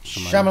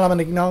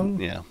 Shyamalan.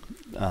 Yeah.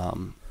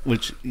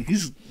 Which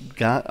he's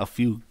got a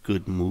few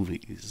good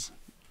movies,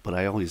 but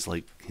I always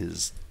like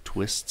his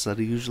twists that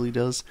he usually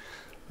does.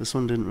 This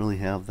one didn't really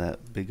have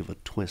that big of a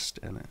twist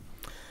in it.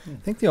 I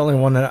think the only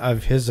one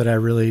of his that I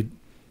really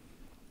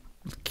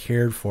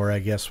cared for, I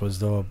guess, was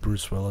the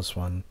Bruce Willis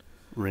one.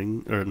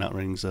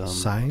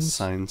 Signs?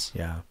 Signs.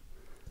 Yeah.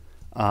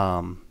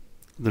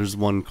 There's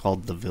one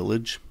called The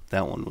Village.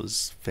 That one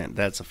was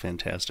that's a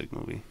fantastic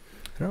movie.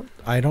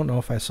 I don't know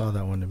if I saw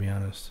that one, to be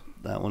honest.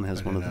 That one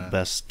has one of the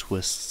best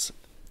twists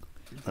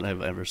that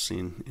I've ever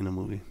seen in a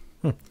movie.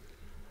 But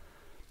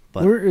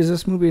Where is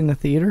this movie in the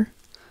theater?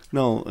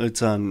 no,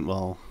 it's on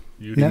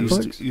You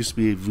Netflix? used to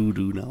be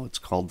Voodoo. Now it's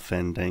called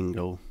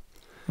Fandango.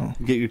 Oh.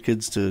 Get your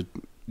kids to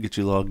get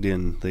you logged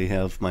in. They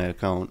have my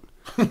account.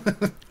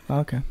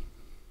 Okay.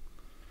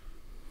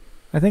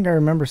 I think I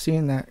remember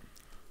seeing that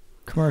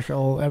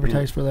commercial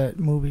advertised for that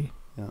movie.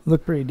 Yeah. It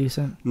looked pretty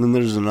decent. And then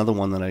there's another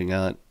one that I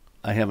got.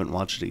 I haven't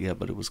watched it yet,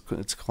 but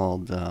it's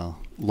called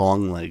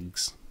Long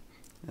Legs,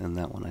 and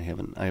that one I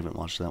haven't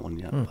watched that one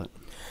yet. But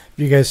Have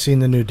you guys seen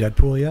the new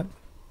Deadpool yet?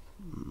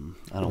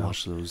 I don't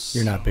watch those.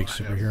 You're not big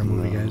superhero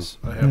movie guys.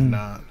 I have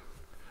not.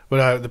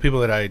 But the people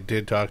that I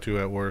did talk to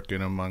at work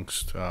and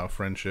amongst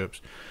friendships,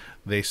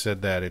 they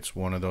said that it's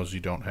one of those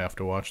you don't have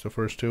to watch the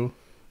first two.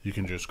 You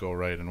can just go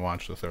right and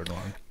watch the third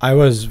one. I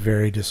was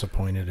very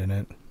disappointed in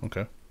it.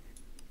 Okay.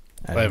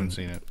 I haven't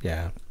seen it.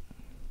 Yeah.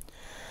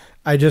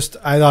 I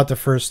thought the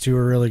first two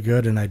were really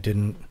good, and I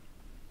didn't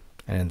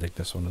think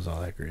this one was all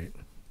that great.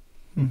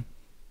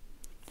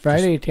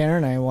 Friday, Tanner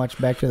and I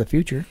watched Back to the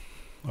Future.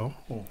 Oh.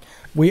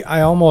 I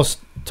almost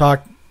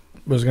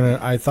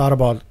I thought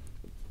about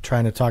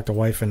trying to talk the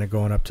wife into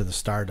going up to the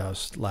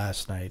Stardust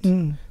last night.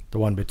 The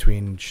one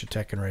between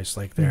Chautauqua and Rice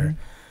Lake there.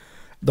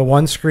 The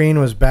one screen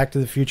was Back to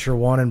the Future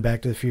 1 and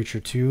Back to the Future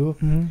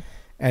 2.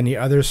 And the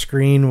other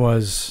screen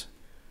was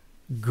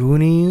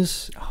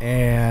Goonies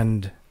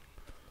and...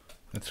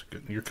 That's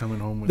good. You're coming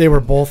home with They were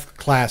both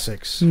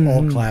classics,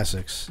 old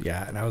classics.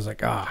 Yeah, and I was like,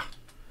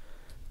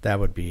 that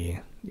would be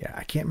Yeah,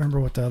 I can't remember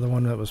what the other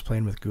one that was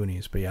playing with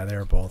Goonies, but yeah, they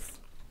were both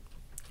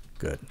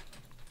good.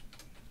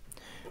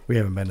 We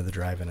haven't been to the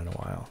drive-in in a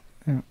while.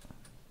 Yeah.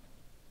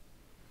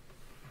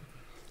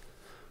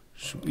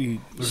 Should we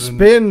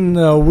Spin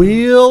the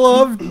Wheel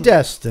of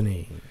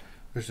Destiny.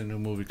 There's a new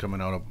movie coming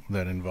out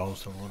that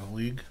involves the Little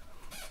League,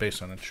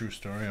 based on a true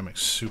story. I'm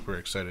super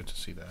excited to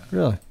see that.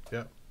 Really?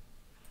 Yep.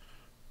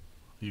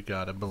 You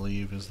Gotta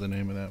Believe is the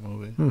name of that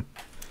movie.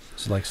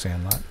 It's like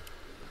Sandlot.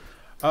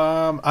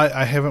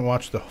 I haven't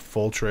watched the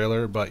full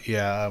trailer, but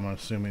yeah, I'm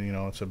assuming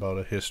it's about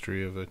a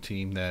history of a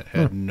team that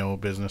had no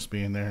business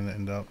being there and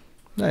ended up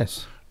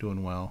Nice.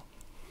 doing well.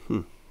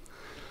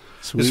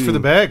 So This is for the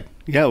bag.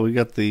 Yeah, we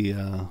got the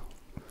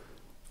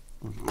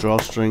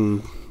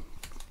drawstring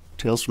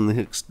Tales from the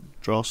Hicks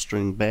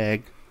drawstring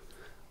bag.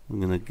 I'm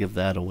gonna give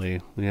that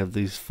away. We have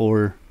these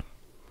four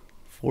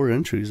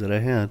entries that I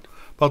had.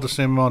 About the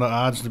same amount of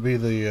odds to be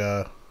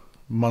the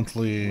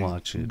monthly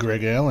Watch it.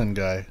 Greg Allen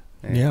guy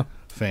Yeah.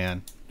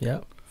 fan.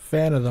 Yeah.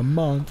 Fan of the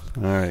month.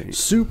 All right.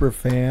 Super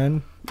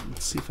fan.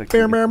 Let's see if I Bow,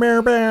 can. bow,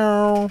 bow,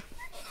 bow.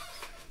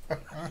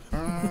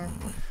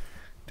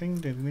 Ding,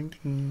 ding, ding,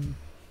 ding.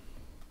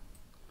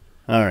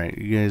 All right,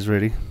 you guys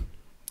ready?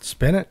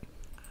 Spin it.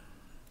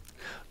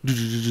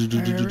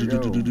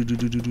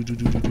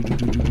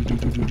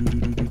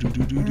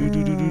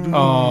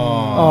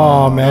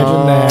 Oh,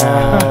 imagine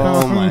that.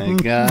 Oh my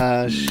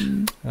gosh!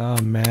 Oh,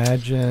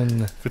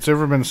 imagine. If it's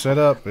ever been set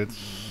up, it's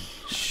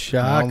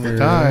Shocker. all the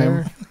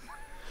time.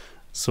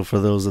 So for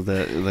those of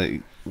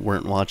that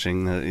weren't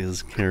watching, that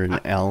is Karen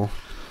L.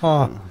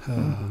 Huh.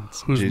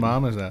 It's Whose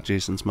mom is that?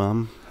 Jason's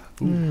mom.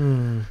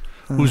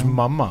 Whose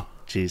mama?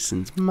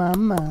 Jason's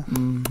mama.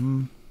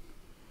 Mm-hmm.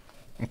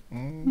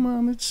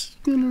 Mom, it's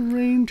gonna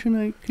rain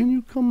tonight. Can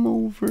you come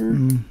over?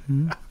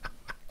 Mm-hmm.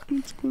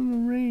 It's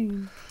gonna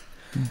rain.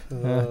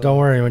 Don't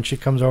worry. When she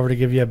comes over to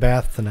give you a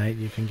bath tonight,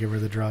 you can give her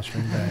the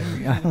drawstring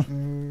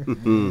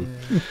bag.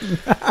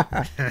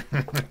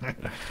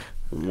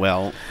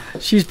 Well,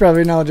 She's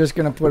probably now just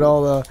going to put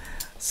all the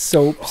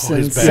soaps and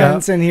his bath.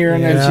 scents in here,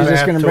 and then Yeah. she's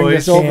just going to bring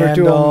this over to him.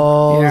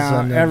 Candles Yeah,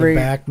 and then every the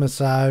back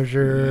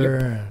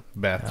massager.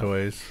 Bath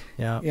toys.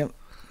 Yeah. Yep.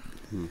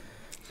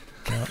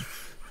 Yep.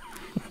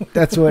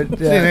 That's what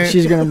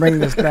she's going to bring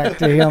this back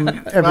to him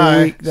every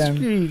Bye. week. Then,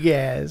 Screw you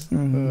guys.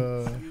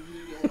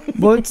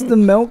 what's the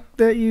milk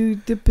that you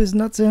dip his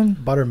nuts in?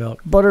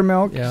 Buttermilk.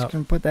 Buttermilk. Yeah. Just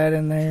going to put that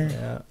in there.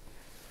 Yeah.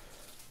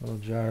 Little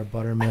jar of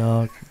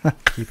buttermilk.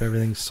 Keep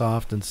everything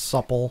soft and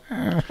supple. We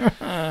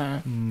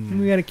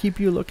got to keep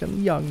you looking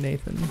young,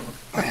 Nathan.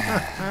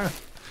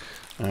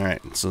 all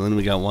right. So then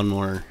we got one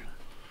more.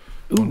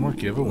 One more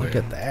giveaway. Look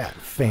at that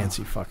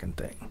fancy fucking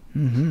thing.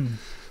 Mm-hmm.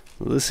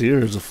 So this here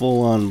is a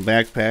full-on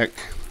backpack.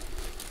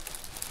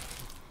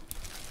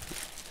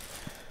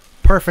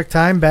 Perfect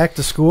time back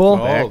to school. Oh,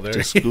 Back there to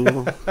you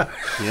school.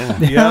 Yeah.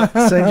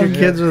 Yeah. Send your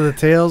kids with the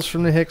Tales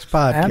from the Hicks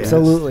podcast.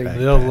 Absolutely.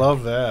 They'll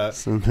love that.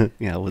 So,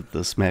 yeah, with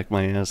the smack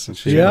my ass and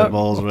shit. Yep. My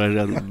balls right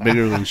on,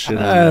 bigger than shit.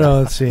 On I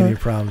don't see any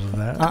problems with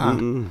that.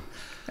 Mm-mm.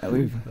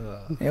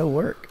 It'll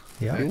work.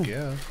 Yeah. Heck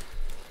yeah.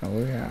 Oh,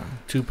 yeah.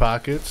 2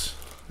 pockets,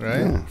 right?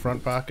 Yeah.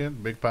 Front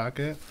pocket, big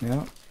pocket.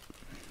 Yeah.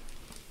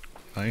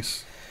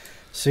 Nice.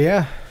 So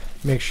yeah,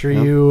 make sure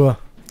Yep. you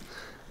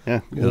Yeah.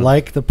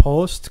 like the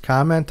post,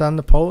 comment on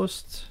the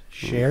post,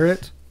 share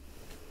it,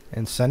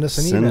 and send us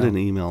an Send email. an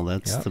email.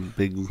 That's Yep. the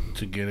big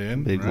To get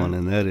in. big right? one,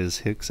 and that is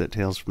Hicks at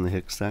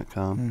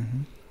talesfromthehicks.com. Mm-hmm.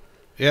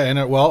 Yeah,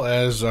 and well,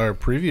 as our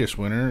previous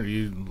winner,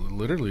 you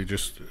literally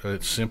just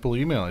a simple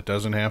email. It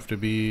doesn't have to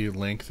be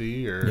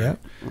lengthy or Yeah.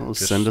 Well,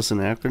 Just- send us an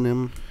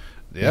acronym.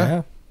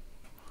 yeah.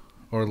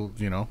 Or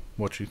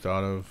what you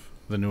thought of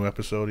the new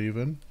episode,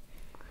 even.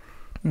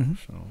 Mm-hmm.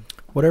 So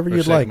Whatever or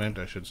you'd like. segment,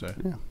 I should say.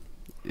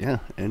 Yeah,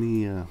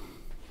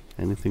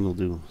 anything will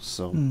do.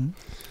 So Mm-hmm.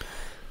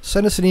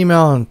 Send us an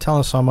email and tell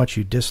us how much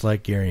you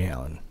dislike Gary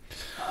Allen.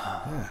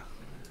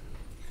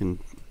 you can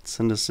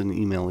send us an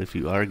email if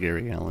you are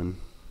Gary Allen.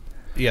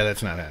 Yeah,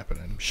 that's not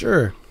happening.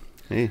 Sure.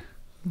 Hey,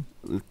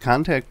 the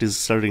contact is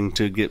starting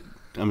to get.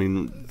 I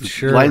mean, the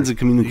Sure. lines of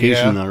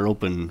communication Yeah. are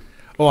open.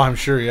 Oh, I'm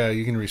sure. Yeah,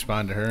 you can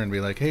respond to her and be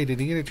like, "Hey,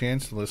 did you get a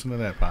chance to listen to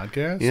that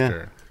podcast?" Yeah.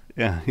 Or,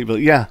 Yeah, he'd be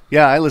like,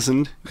 yeah, I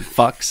listened. You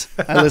fucks,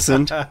 I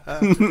listened.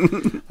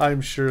 I'm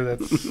sure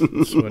that's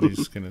what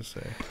he's gonna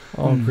say.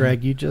 Oh,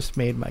 Greg, you just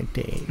made my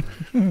day.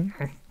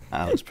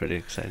 I was pretty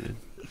excited.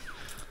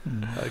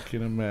 I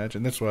can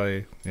imagine. That's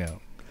why. Yeah.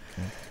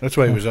 That's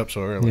why he was up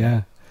so early.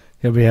 Yeah.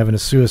 He'll be having a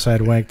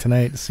suicide wank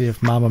tonight to see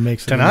if Mama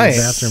makes it Tonight, in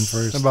the bathroom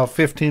first. about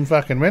 15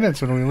 fucking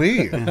minutes when we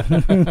leave.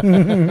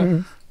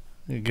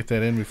 You get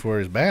that in before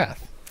his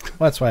bath.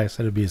 Well, that's why I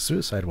said it'd be a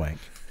suicide wank.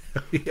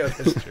 Yeah,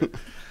 that's true.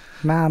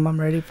 Mom, I'm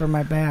ready for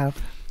my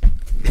bath.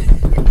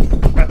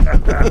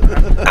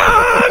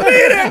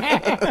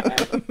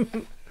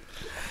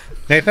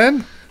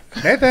 Nathan?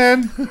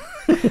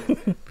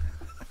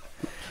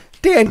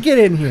 Dan, get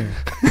in here.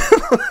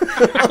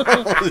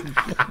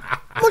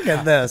 Look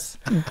at this.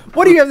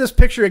 What do you have this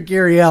picture of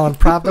Gary Allen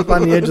propped up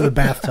on the edge of the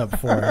bathtub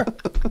for?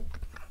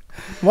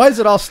 Why is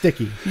it all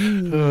sticky?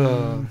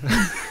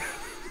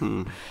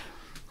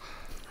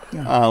 We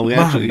Mom,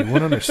 actually you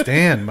won't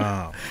understand,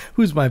 Mom.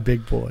 Who's my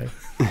big boy?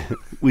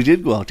 we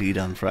did go out to eat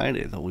on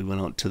Friday though. We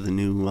went out to the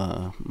new.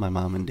 My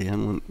mom and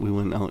Dan we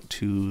went out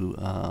to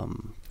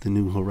the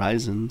new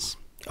Horizons.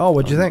 Oh,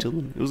 what'd you think?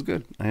 It was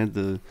good. I had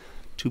the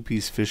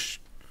 2-piece fish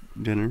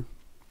dinner.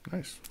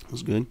 Nice. It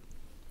was good.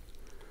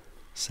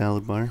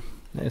 Salad bar.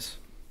 Nice.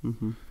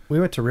 Mm-hmm. We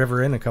went to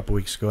River Inn a couple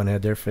weeks ago and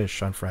had their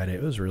fish on Friday.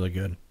 It was really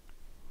good.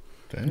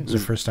 It was the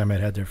first time I'd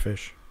had their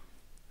fish.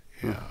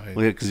 Yeah,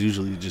 Well, yeah, because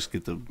usually you just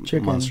get the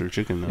Chicken. monster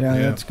chicken. Yeah,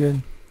 Yeah. that's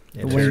good.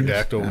 Yeah, The it is. wings.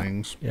 pterodactyl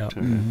wings. Yeah.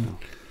 Mhm.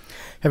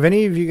 Have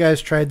any of you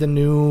guys tried the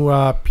new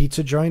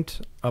pizza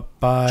joint up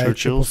by Triple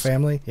Churchill's?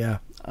 Family? Yeah.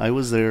 I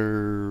was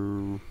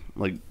there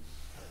like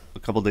a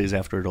couple days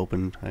after it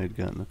opened. I had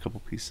gotten a couple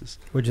pieces.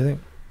 What'd you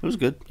think? It was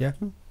good. Yeah.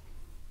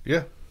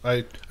 Yeah,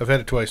 I've had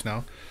it twice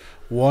now.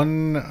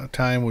 One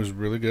time was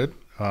really good.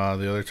 The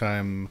other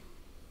time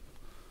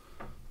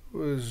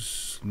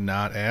was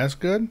not as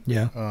good.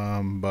 Yeah.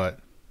 But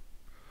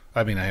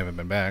I mean, I haven't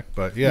been back.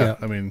 But yeah.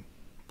 I mean,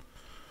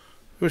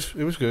 it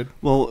was good.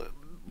 Well,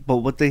 but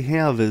what they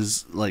have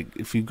is like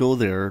if you go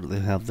there, they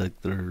have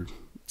like their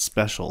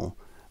special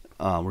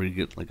where you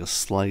get like a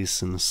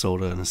slice and a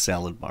soda and a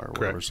salad bar or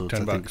whatever. Correct. So it's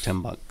 $10. I think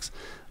 $10.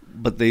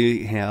 But they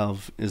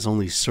have is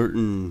only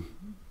certain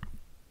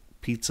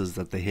pizzas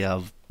that they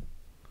have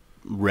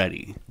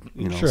ready.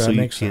 You know, Sure, so that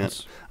you makes can't.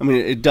 sense. I mean,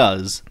 it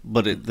does,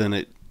 but it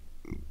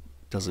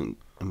doesn't.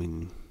 I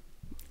mean,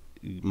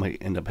 you might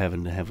end up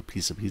having to have a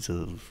piece of pizza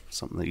of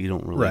something that you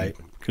don't really. Right.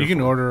 care You can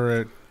for.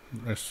 order it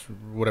as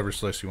whatever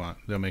slice you want.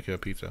 They'll make you a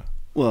pizza.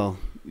 Well,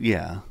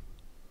 yeah,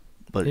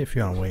 but If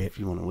you want to wait. if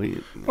you want to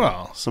wait,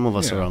 Well, some of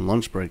us yeah. are on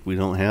lunch break. We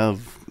don't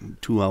have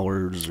 2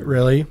 hours. Or,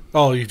 Really?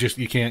 Oh, you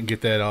can't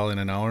get that all in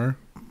an hour?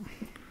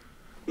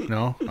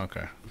 No?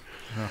 Okay.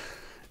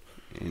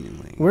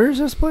 Anyway, Where is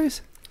this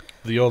place?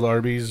 The old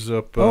Arby's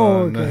up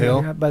Oh, on the okay,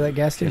 hill. yeah, by that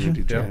gas station.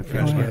 Kennedy Yeah, Drive.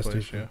 French Oh, fry gas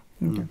place, station.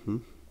 yeah.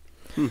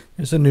 Mm-hmm.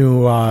 There's a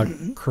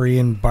new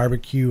Korean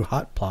barbecue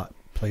hot pot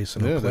place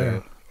in Yeah, Eau Claire.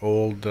 the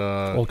old,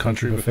 Old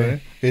country Country buffet.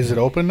 Buffet. Is it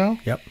open now?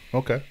 Yep.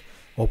 Okay.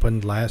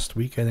 Opened last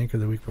week, I think, or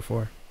the week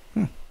before.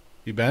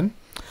 You been?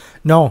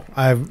 No,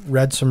 I've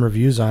read some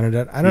reviews on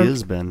it. I He don't.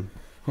 has been.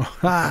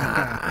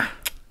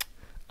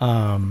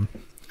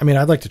 I mean,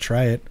 I'd like to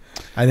try it.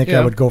 I think I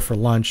Yeah. would go for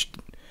lunch.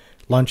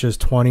 Lunch is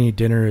 20,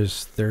 dinner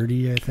is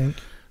 30, I think.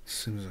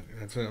 Seems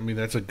like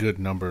that's a good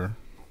number.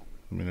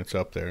 I mean, it's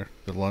up there.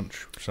 The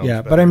lunch sounds Yeah,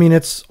 better. but I mean,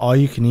 it's all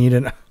you can eat.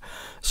 And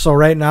so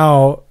right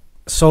now,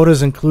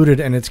 soda's included,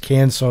 and it's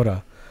canned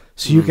soda.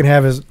 So you can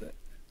have as,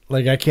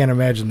 like, I can't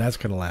imagine that's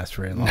going to last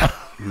very long.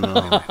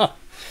 No.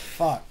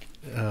 Fuck.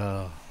 Is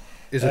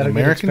it That'll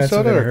get American expensive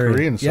soda in a or hurry.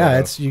 Korean soda?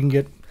 Yeah, you can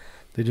get,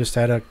 they just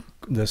had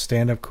the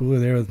stand-up cooler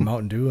there with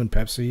Mountain Dew and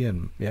Pepsi,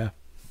 and yeah.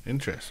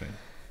 Interesting.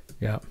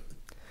 Yeah.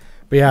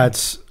 But yeah,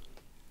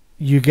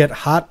 you get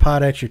hot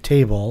pot at your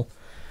table,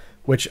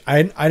 which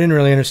I didn't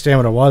really understand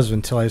what it was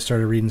until I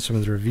started reading some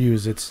of the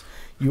reviews.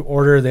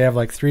 They have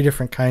like 3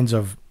 different kinds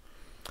of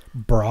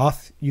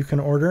broth you can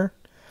order,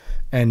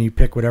 and you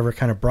pick whatever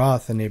kind of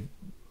broth, and it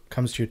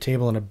comes to your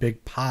table in a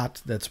big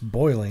pot that's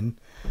boiling,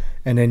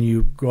 and then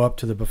you go up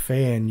to the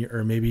buffet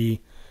or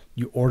maybe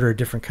you order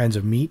different kinds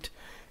of meat,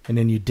 and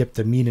then you dip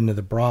the meat into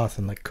the broth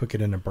and like cook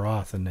it in the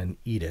broth and then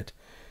eat it.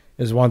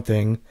 Is one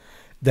thing.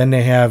 Then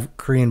they have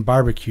Korean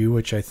barbecue,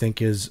 which I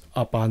think is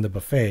up on the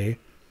buffet.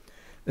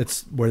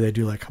 It's where they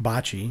do like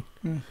hibachi.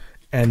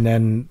 And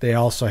then they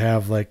also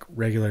have like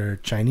regular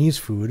Chinese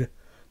food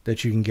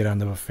that you can get on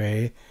the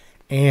buffet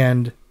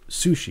and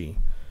sushi.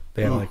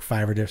 They have like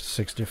 5 or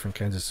 6 different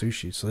kinds of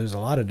sushi. So there's a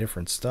lot of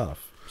different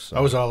stuff. So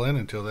I was all in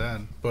until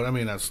then, but I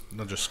mean, I'll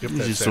just skip You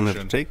that just section. don't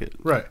have to take it.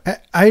 Right.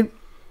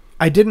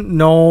 I didn't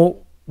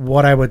know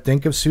what I would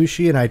think of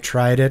sushi, and I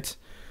tried it.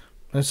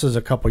 This is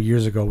a couple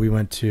years ago. We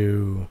went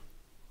to,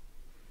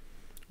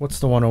 what's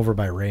the one over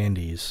by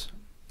Randy's?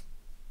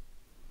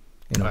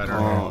 I don't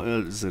know. Oh,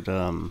 is it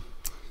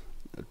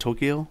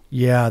Tokyo?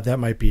 Yeah, that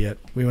might be it.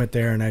 We went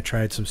there and I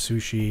tried some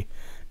sushi,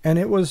 and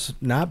it was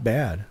not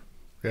bad.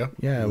 Yeah.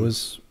 Yeah, it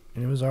was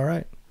all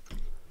right.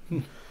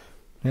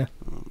 Yeah.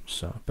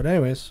 So, but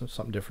anyways,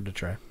 something different to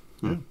try.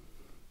 All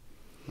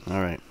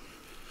right.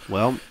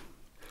 Well,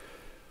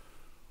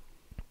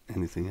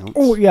 anything else?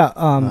 Oh yeah,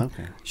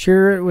 Okay.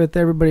 share it with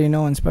everybody you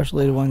know, and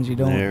especially the ones you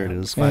don't. There it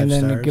is. 5 And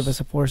then stars. give us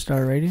a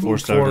 4-star rating.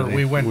 4-star Before today.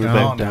 we went We're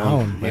down. back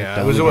down. Back Yeah.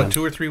 down Was it again. what,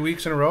 2 or 3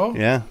 weeks in a row?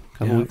 Yeah, a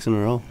couple Yeah. weeks in a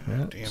row.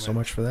 Yeah. Damn So it.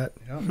 much for that.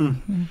 Yeah.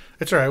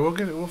 It's all right.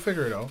 We'll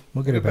figure it out.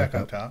 We'll get it back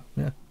on up. top.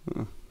 Yeah.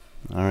 All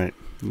right.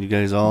 You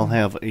guys all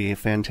have a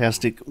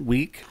fantastic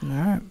week. All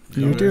right,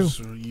 you too.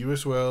 You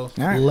as well.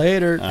 All right,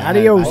 Later. All right,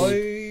 adios.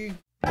 bye.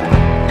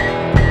 Bye.